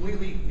is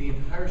completely, the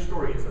entire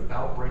story is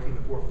about breaking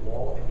the fourth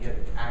wall, and yet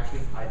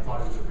actually I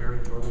thought it was a very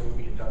enjoyable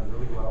movie and done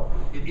really well.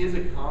 It is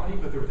a comedy,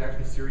 but there was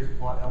actually serious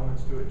plot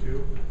elements to it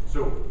too.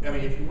 So, I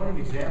mean, if you want an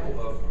example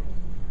of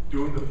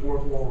doing the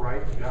fourth wall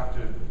right, you have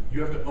to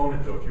own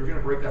it though. If you're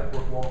gonna break that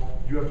fourth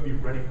wall, you have to be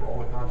ready for all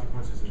the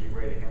consequences and be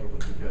ready to handle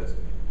them because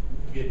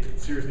it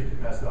seriously can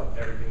mess up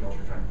everything else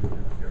you're trying to do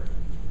here.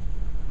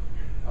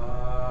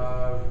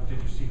 Did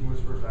you see who was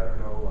first? I don't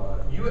know.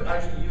 You have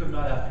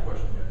not asked a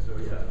question yet, so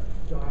yeah.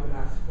 No, I haven't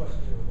asked a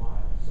question in a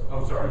while. So.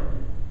 Oh, sorry.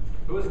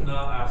 Who has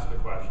not asked a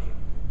question?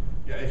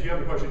 Yeah, if you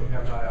have a question, you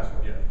have not asked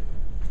one yet.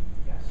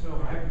 Yeah, so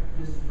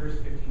this is the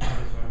first 15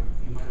 minutes, so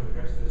you might have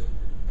addressed this.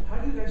 How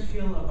do you guys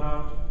feel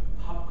about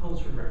pop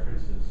culture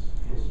references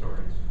in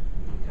stories?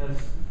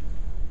 Because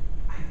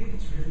I think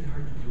it's really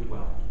hard to do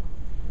well.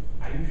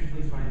 I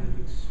usually find them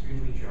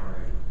extremely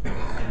jarring,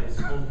 and it's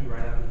supposed to be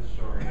right out of the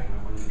story, and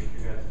I want to get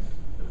your guys'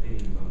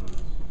 opinions on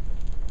those.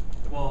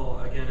 Well,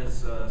 again,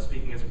 as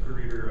speaking as a crew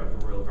reader of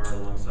the Royal Guard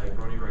alongside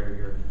BronyWriter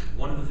here,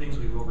 one of the things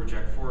we will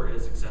reject for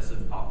is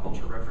excessive pop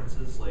culture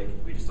references. Like,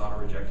 we just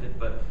auto-reject it.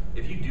 But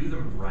if you do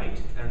them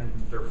right and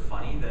they're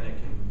funny, then it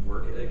can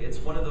work. It's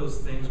one of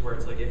those things where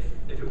it's like, if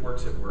it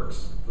works, it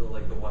works.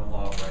 Like the one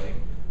law of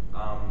writing.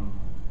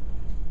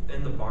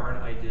 In the barn,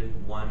 I did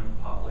one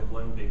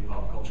big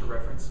pop culture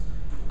reference.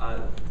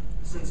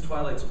 Since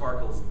Twilight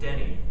Sparkle's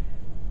Denny,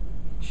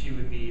 she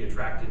would be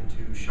attracted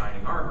to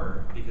shining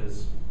armor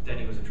because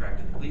Denny was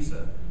attracted to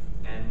Lisa.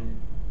 And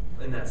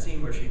in that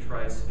scene where she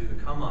tries to do the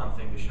come on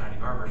thing to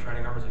Shining Armor's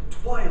like,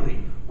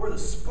 Twily, we're the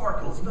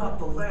Sparkles, not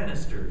the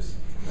Lannisters.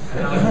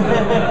 And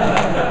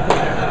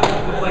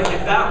I was like,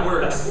 if that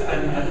works,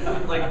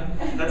 then like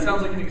that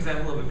sounds like an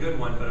example of a good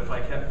one, but if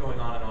I kept going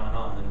on and on and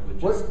on, then it would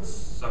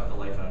just suck the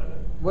life out of it.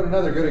 Would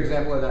another good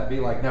example of that be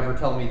like never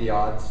tell me the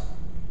odds?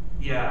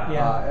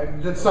 Yeah.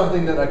 That's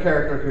something that a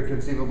character could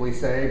conceivably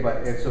say,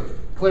 but it's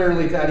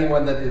clearly to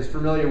anyone that is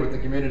familiar with the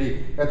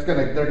community,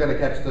 they're gonna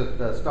catch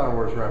the Star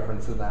Wars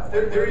reference in that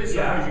one. There is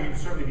some ways you can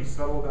certainly be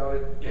subtle about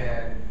it,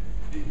 and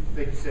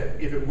like you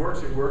said, if it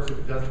works, it works. If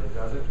it doesn't, it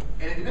doesn't.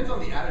 And it depends on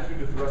the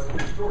attitude of the rest of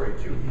the story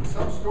too. In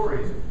some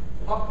stories,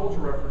 pop culture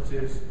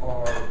references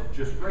are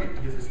just great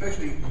because,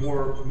 especially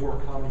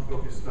more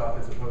comedy-focused stuff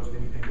as opposed to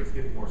anything that's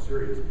getting more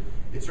serious,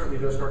 it certainly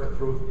does start to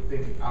throw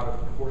things out of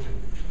proportion.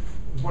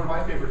 One of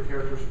my favorite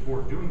characters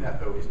for doing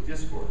that though is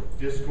Discord.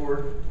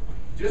 Discord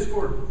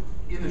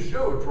in the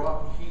show,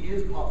 he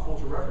is pop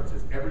culture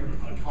references. Every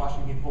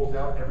caution he pulls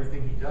out,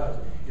 everything he does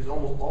is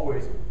almost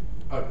always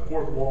a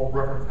fourth wall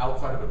reference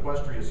outside of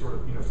Equestria, sort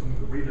of, something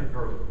the reader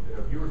or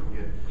viewers can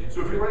get.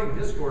 So if you're writing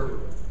Discord,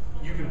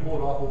 you can pull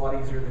it off a lot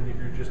easier than if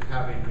you're just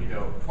having,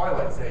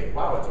 Twilight say,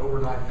 wow, it's over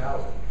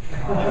 9,000.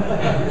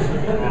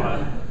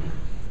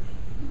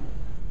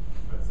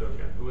 That's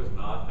okay. Who has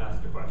not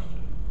asked a question?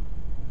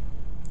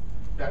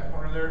 That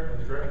corner there in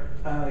the gray.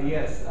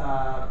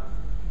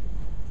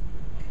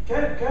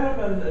 kind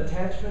of an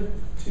attachment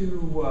to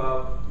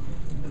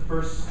the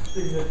first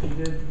thing that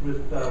you did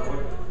with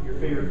what your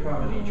favorite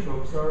comedy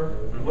tropes are.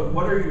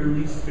 What are your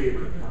least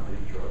favorite comedy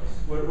tropes?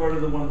 What are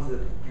the ones that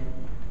you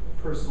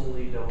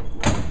personally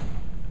don't like?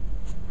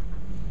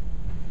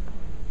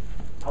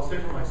 I'll say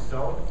for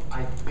myself,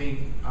 I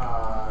think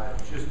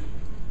just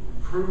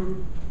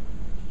crude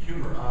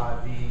humor.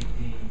 The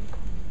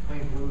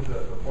plain blue,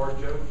 the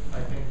fart joke, I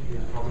think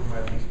is probably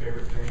my least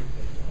favorite thing.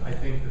 I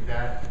think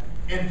that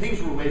and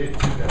things related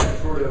to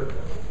that sort of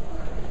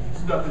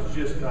stuff that's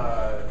just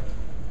a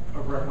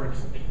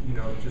reference, you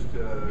know, just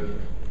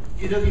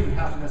it doesn't even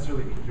have to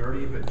necessarily be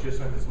dirty, but just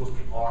something that's supposed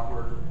to be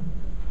awkward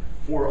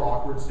for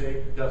awkward's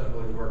sake doesn't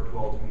really work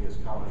well to me as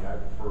comedy. I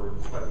prefer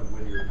slightly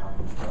wittier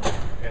comedy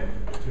stuff. And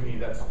to me,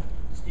 that's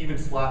even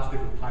slapstick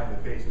with pie in the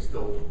face is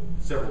still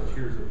several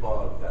tiers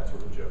above that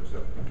sort of joke.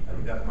 So I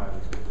think that's my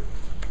least favorite.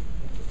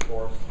 The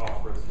forced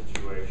awkward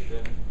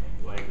situation,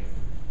 like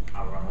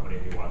I don't know how many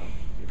of you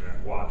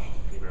watched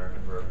the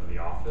American version of The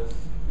Office.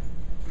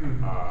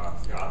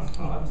 Scott's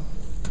thoughts.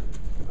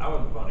 That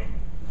was funny.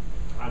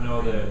 I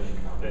know that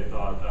they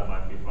thought that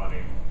might be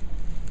funny.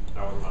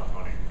 That was not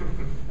funny.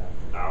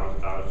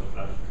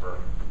 That's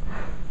perfect.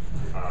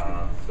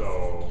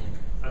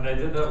 And they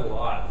did that a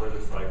lot, where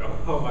it's like,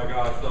 oh my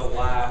gosh, they'll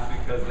laugh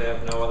because they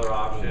have no other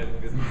option,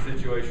 because the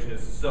situation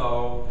is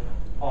so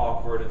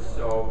awkward, it's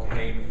so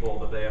painful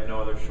that they have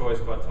no other choice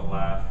but to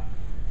laugh.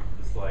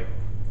 It's like,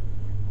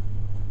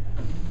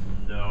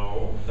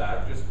 no,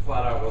 that just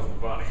flat out wasn't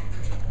funny.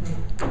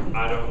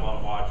 I don't want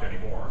to watch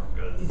anymore,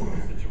 because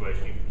the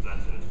situation you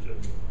presented is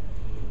just,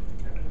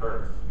 it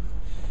hurts.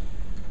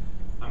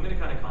 I'm going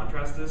to kind of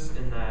contrast this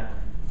in that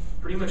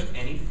pretty much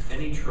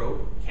any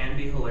trope can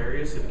be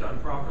hilarious if done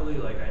properly.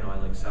 Like, I know I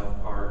like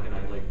South Park and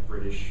I like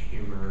British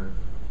humor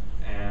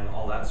and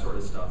all that sort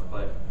of stuff,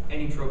 but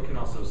any trope can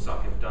also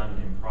suck if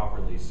done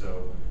improperly.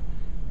 So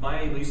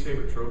my least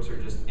favorite tropes are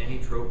just any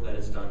trope that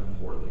is done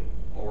poorly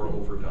or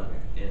overdone.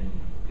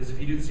 Because if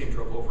you do the same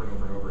trope over and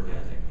over and over again,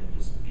 it can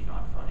just be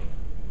not funny.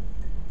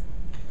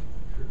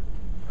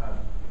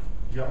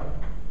 John?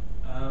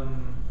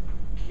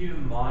 Keep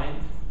in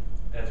mind,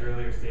 as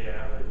earlier stated,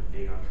 I'm not really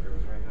big on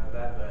tropes right now,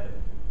 but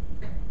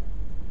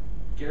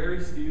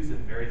Gary Stews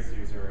and Mary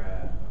Stews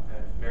are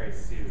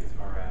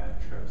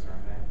tropes,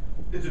 aren't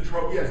they? It's a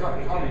trope, yeah, it's not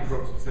a comedy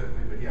trope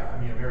specifically, but yeah, I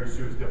mean, a Mary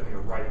Sue is definitely a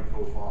writing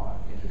faux pas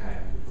in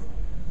Japan.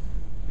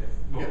 Yes,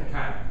 well,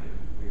 kind of.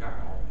 We got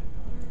all of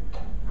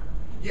it.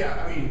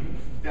 Yeah, I mean,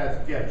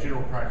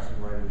 general practice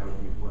in writing, that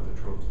would be one of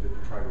the tropes that you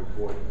try to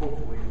avoid,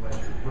 hopefully, unless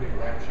you're putting a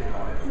lampshade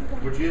on it,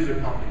 which is a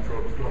comedy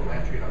trope. You put a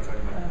lampshade on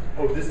something like,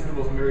 oh, this is the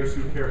most Mary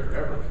Sue character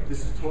ever.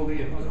 This is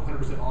totally and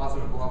 100%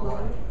 awesome and blah, blah,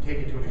 blah. Take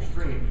it to an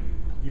extreme.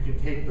 You can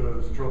take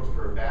those tropes that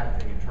are a bad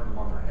thing and turn them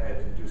on their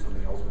head and do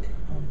something else with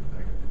them.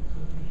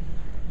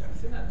 I've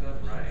seen that done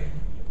right.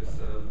 This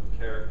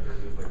character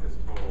who's like this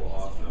total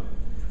awesome,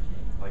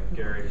 like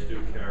Gary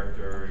Stu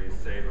character. He's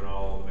saving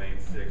all the main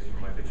six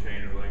from like the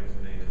chain of links,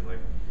 and he's like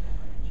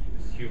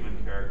this human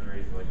character.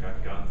 He's like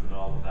got guns and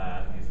all of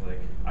that. And he's like,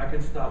 I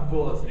can stop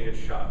bullets, and he gets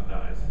shot and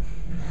dies.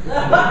 It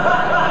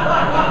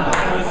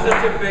was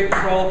such a big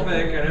troll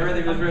pick, and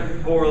everything was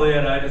written poorly,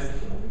 and I just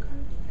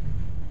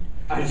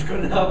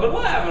couldn't help but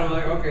laugh, and I'm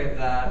like, okay,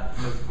 that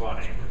was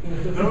funny.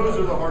 Those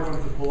are the hard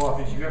ones to pull off,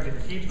 is you have to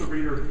keep the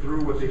reader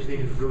through what they think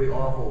is really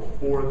awful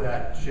for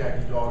that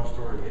shaggy dog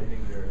story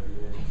ending there at the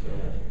end. So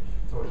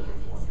it's always a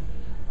good one.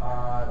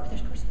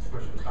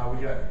 Questions?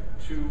 We got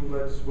two.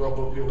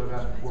 Both people have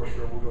asked before,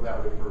 so we'll go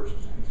that way first.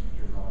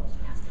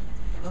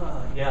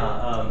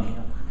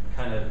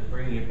 Kind of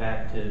bringing it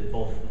back to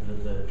both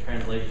the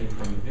translation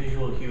from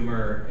visual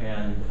humor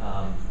and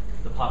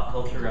the pop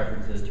culture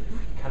references,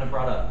 kind of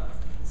brought up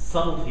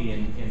subtlety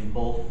in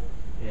both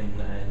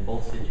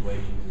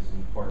situations is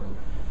important.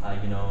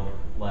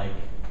 Like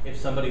if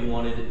somebody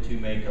wanted to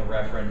make a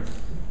reference,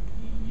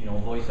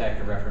 voice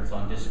actor reference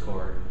on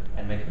Discord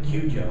and make a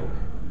cute joke,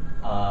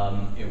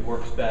 it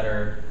works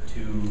better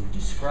to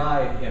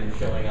describe him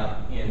showing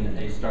up in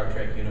a Star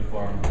Trek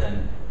uniform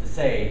than to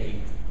say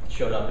he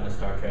showed up in a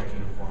Star Trek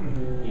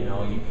uniform.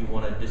 You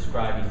want to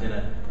describe he's in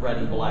a red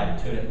and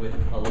black tunic with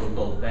a little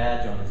gold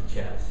badge on his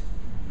chest.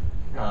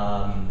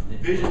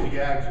 Visual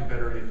gags are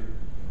better to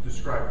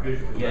describe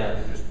visually.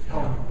 Yes. Just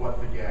tell them what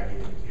the gag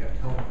is. Yeah,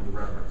 tell them the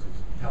references.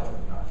 Tell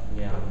them not.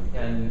 Yeah,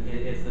 and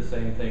it's the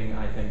same thing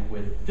I think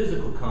with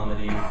physical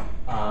comedy.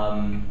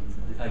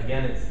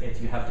 Again,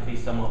 it's you have to be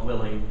somewhat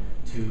willing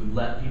to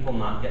let people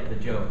not get the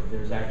joke.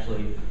 There's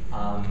actually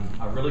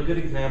a really good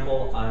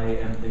example I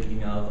am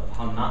thinking of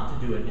how not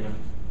to do it in a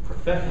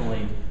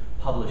professionally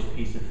published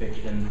piece of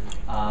fiction.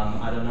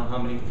 I don't know how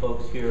many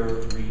folks here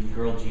read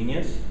Girl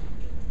Genius.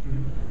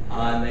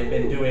 And they've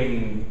been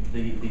doing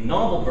the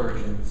novel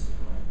versions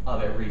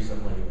of it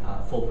recently,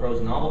 full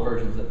prose novel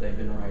versions that they've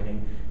been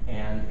writing,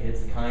 and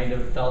it's kind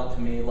of felt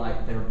to me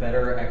like they're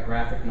better at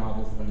graphic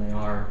novels than they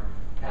are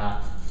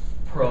at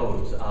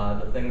prose.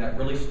 The thing that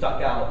really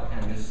stuck out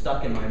and just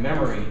stuck in my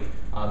memory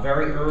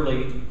very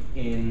early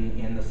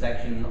in the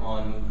section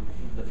on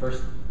the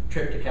first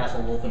trip to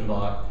Castle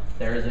Wolfenbach,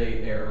 there's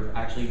or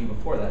actually even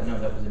before that, no,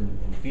 that was in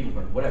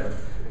Beetleborn, whatever.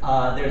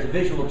 There's a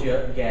visual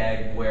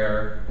gag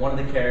where one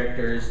of the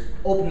characters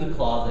opens a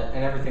closet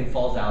and everything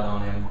falls out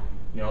on him.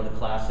 You know, the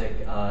classic,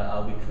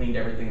 we cleaned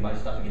everything by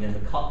stuffing it in the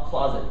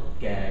closet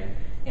gag.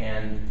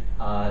 And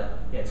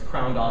it's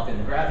crowned off in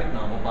the graphic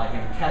novel by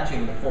him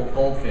catching the full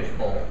goldfish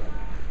bowl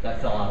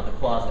that fell out of the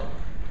closet.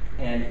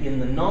 And in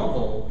the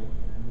novel,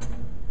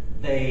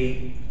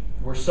 they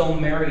were so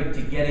married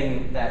to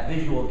getting that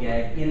visual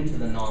gag into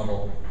the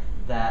novel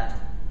that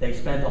they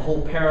spent a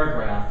whole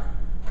paragraph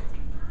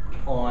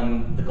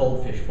on the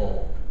goldfish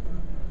bowl.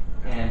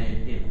 And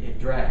it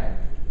dragged.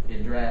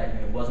 It dragged,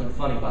 and it wasn't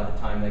funny by the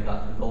time they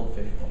got to the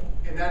goldfish bowl.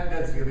 And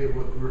that's going to be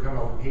what we were talking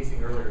about with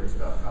pacing earlier and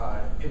stuff.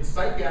 And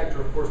sight gags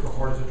are, of course, the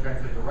hardest to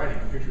translate to writing.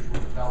 A picture's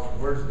worth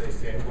 1,000 words, they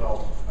say. Well,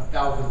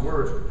 1,000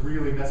 words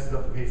really messes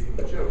up the pacing of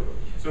the joke.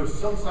 So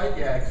some sight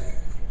gags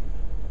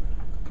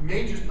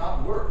may just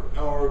not work.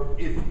 Or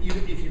even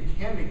if you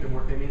can make them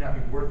work, they may not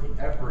be worth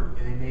the effort,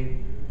 and they may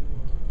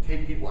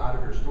take people out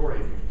of your story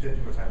if you spend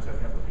too much time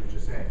setting up what you were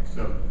just saying.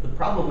 So the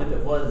problem with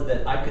it was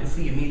that I could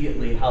see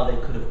immediately how they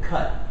could have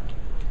cut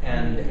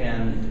and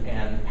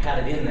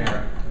had it in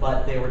there,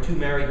 but they were too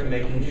married to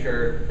making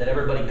sure that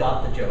everybody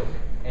got the joke.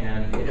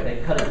 And if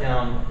they cut it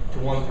down to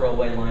one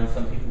throwaway line,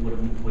 some people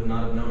would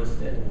not have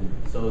noticed it.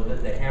 So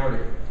that they hammered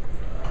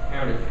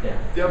it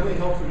down. Definitely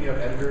helps when you have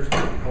editors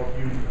that can help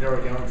you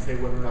narrow down and say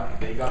whether or not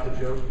they got the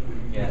joke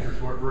with your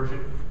short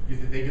version.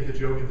 If they get the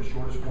joke in the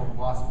shortest form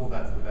possible,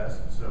 that's the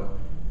best. So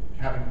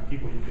having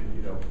people you can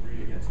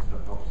read against and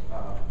stuff helps.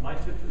 My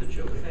tip for the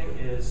joke thing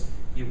is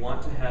you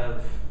want to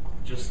have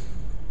just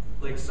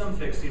like some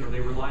fics, they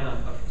rely on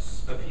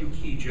a few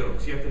key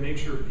jokes. You have to make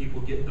sure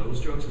people get those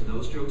jokes and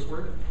those jokes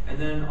work. And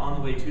then on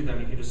the way to them,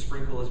 you can just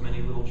sprinkle as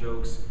many little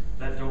jokes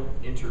that don't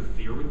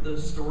interfere with the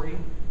story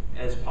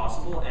as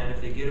possible. And if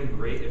they get them,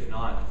 great. If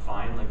not,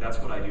 fine. Like that's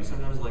what I do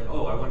sometimes. Like,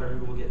 oh, I wonder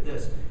who will get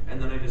this. And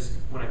then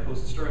when I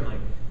post a story, I'm like,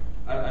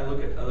 I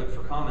look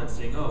for comments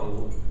saying,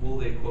 oh, will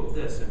they quote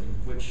this? And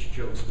which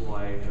jokes will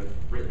I have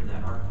written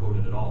that aren't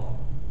quoted at all?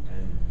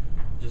 And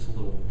just a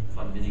little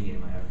fun mini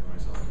game I have for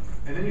myself.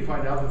 And then you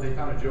find out that they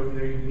found a joke in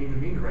there you didn't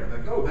even mean to write.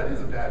 Like, oh, that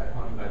is a bad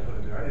pun that I put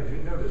in there. I didn't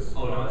even notice.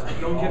 Oh, no,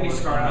 don't get me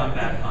started on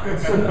bad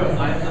puns.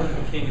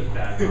 I'm the king of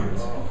bad puns.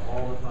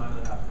 All the time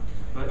that happens.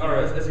 But all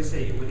right, as I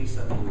say, witty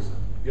son to loosen.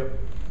 Yep.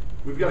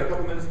 We've got a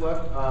couple minutes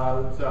left.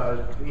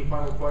 Any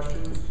final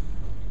questions?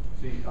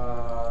 See,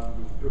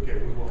 okay,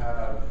 we will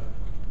have.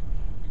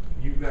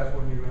 You asked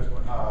one, you asked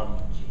one.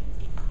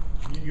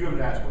 You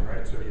haven't asked one,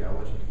 right? So yeah, I'll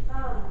let you.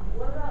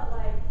 What about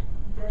like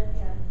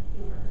deadpan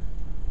humor?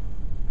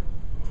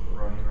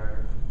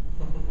 BronyWriter.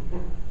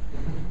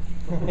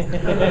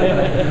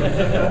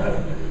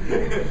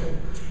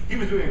 He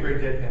was doing a great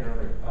deadpan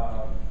earlier.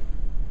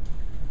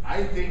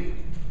 I think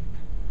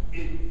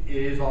it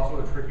is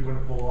also a tricky one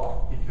to pull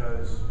off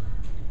because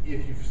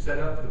if you've set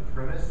up the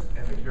premise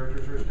and the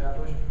characters are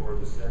established, or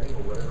the setting,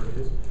 or whatever it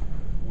is,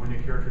 when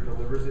a character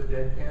delivers it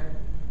deadpan,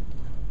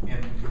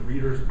 and the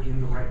reader's in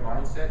the right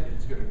mindset,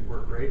 it's going to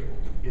work great.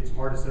 It's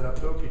hard to set up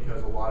though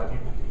because a lot of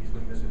people can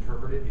easily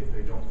misinterpret it if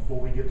they don't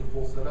fully get the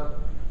full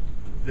setup.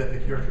 That the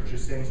character's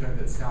just saying something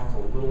that sounds a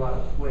little out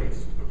of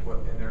place,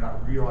 and they're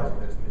not realizing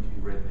that it's meant to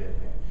be read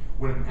deadpan.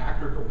 When an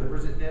actor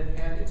delivers it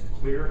deadpan, it's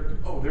clear.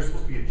 Oh, there's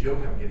supposed to be a joke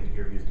I'm getting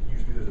here because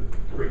usually there's a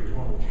great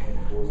tonal change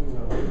in voice and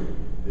stuff.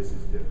 This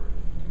is different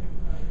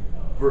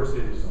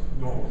versus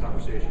normal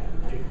conversation.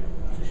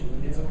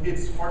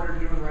 It's harder to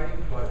do in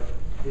writing, but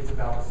it's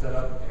about the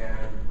setup and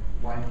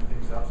lining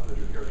things up so that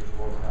your characters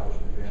are well established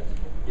in advance.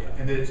 Yeah.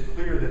 And that it's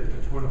clear that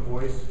the tone of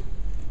voice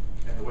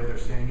and the way they're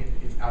saying it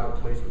is out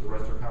of place with the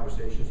rest of their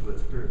conversation, so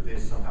it's clear that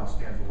this somehow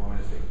stands alone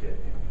as a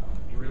deadpan comment.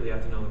 You really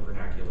have to know the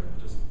vernacular.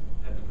 Just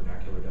have the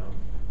vernacular down.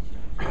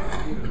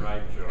 Stephen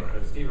Wright, sure.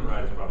 Stephen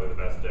Wright is probably the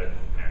best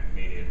deadpan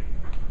comedian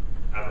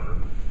ever.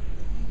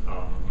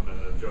 And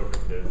the joke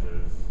of his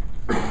is,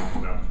 he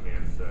came up to me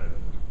and said,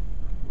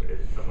 if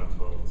someone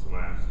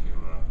asked you,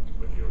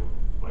 would you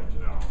like to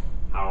know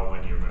how and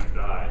when you were going to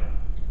die,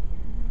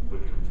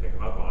 would you take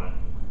him up on it?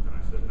 And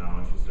I said, no,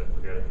 and she said,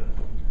 forget it then.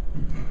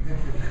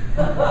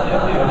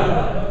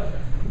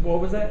 What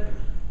was that?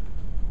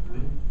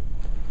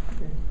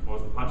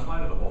 What was the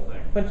punchline of the whole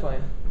thing?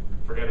 Punchline.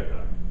 Forget it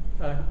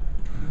then.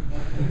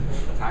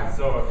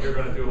 So if you're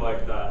going to do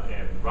like that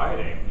in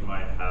writing, you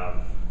might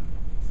have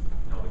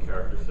the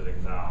character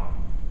sitting down,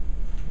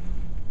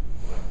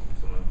 like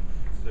someone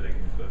sitting,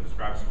 so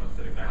describe someone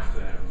sitting next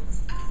to him,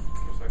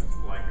 just like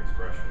blank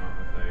expression on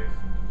the face.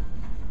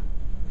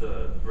 The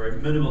very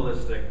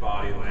minimalistic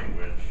body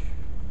language,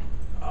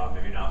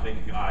 maybe not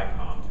making eye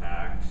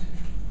contact,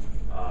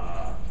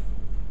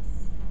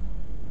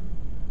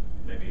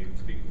 maybe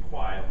speaking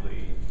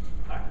quietly,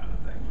 that kind of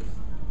thing.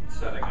 Just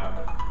setting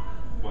up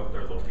what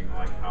they're looking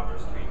like, how they're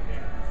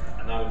speaking,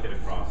 and that'll get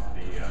across to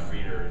the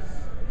readers,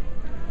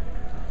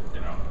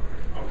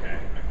 okay,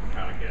 I can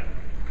kind of get it.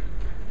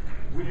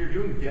 When you're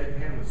doing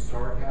deadpan with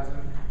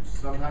sarcasm,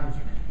 sometimes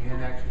you can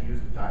actually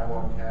use the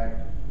dialogue tag,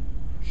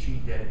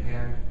 she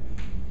deadpan,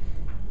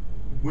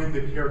 when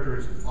the character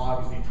is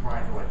obviously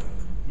trying to, like,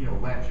 you know,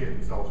 lampshade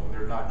themselves, when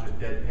they're not just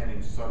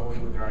deadpanning subtly,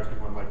 when they're actually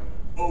going like,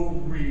 oh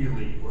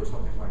really, or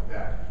something like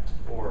that,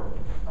 or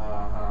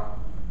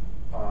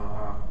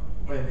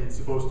and it's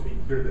supposed to be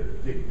clear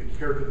that the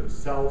character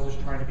themselves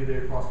is trying to get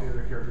it across to the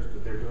other characters,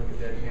 but they're doing a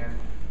deadpan.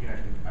 You can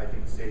actually, I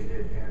think, say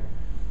deadpan.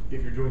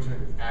 If you're doing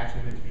something that's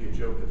actually meant to be a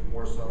joke that's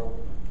more subtle,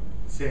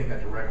 saying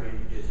that directly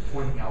is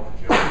pointing out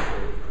the joke, so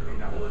it may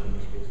not work in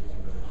this case.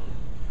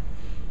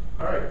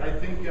 All right, I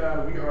think we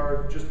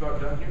are just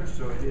about done here,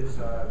 so it is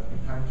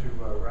time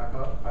to wrap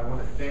up. I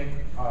want to thank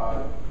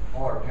all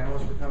our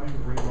panelists for coming,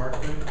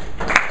 MarineMarksman.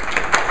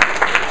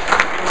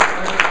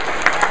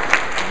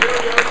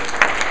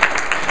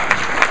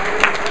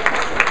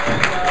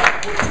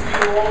 We'll see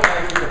you all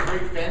at a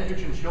great fan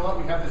fiction chill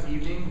out we have this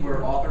evening,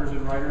 where authors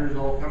and writers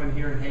all come in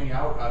here and hang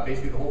out.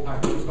 Basically, the whole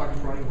time Stock is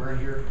running, we're in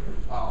here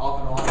off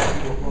and on.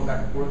 People are flowing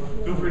back and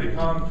forth. Feel free to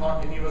come,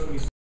 talk to any of us when you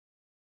see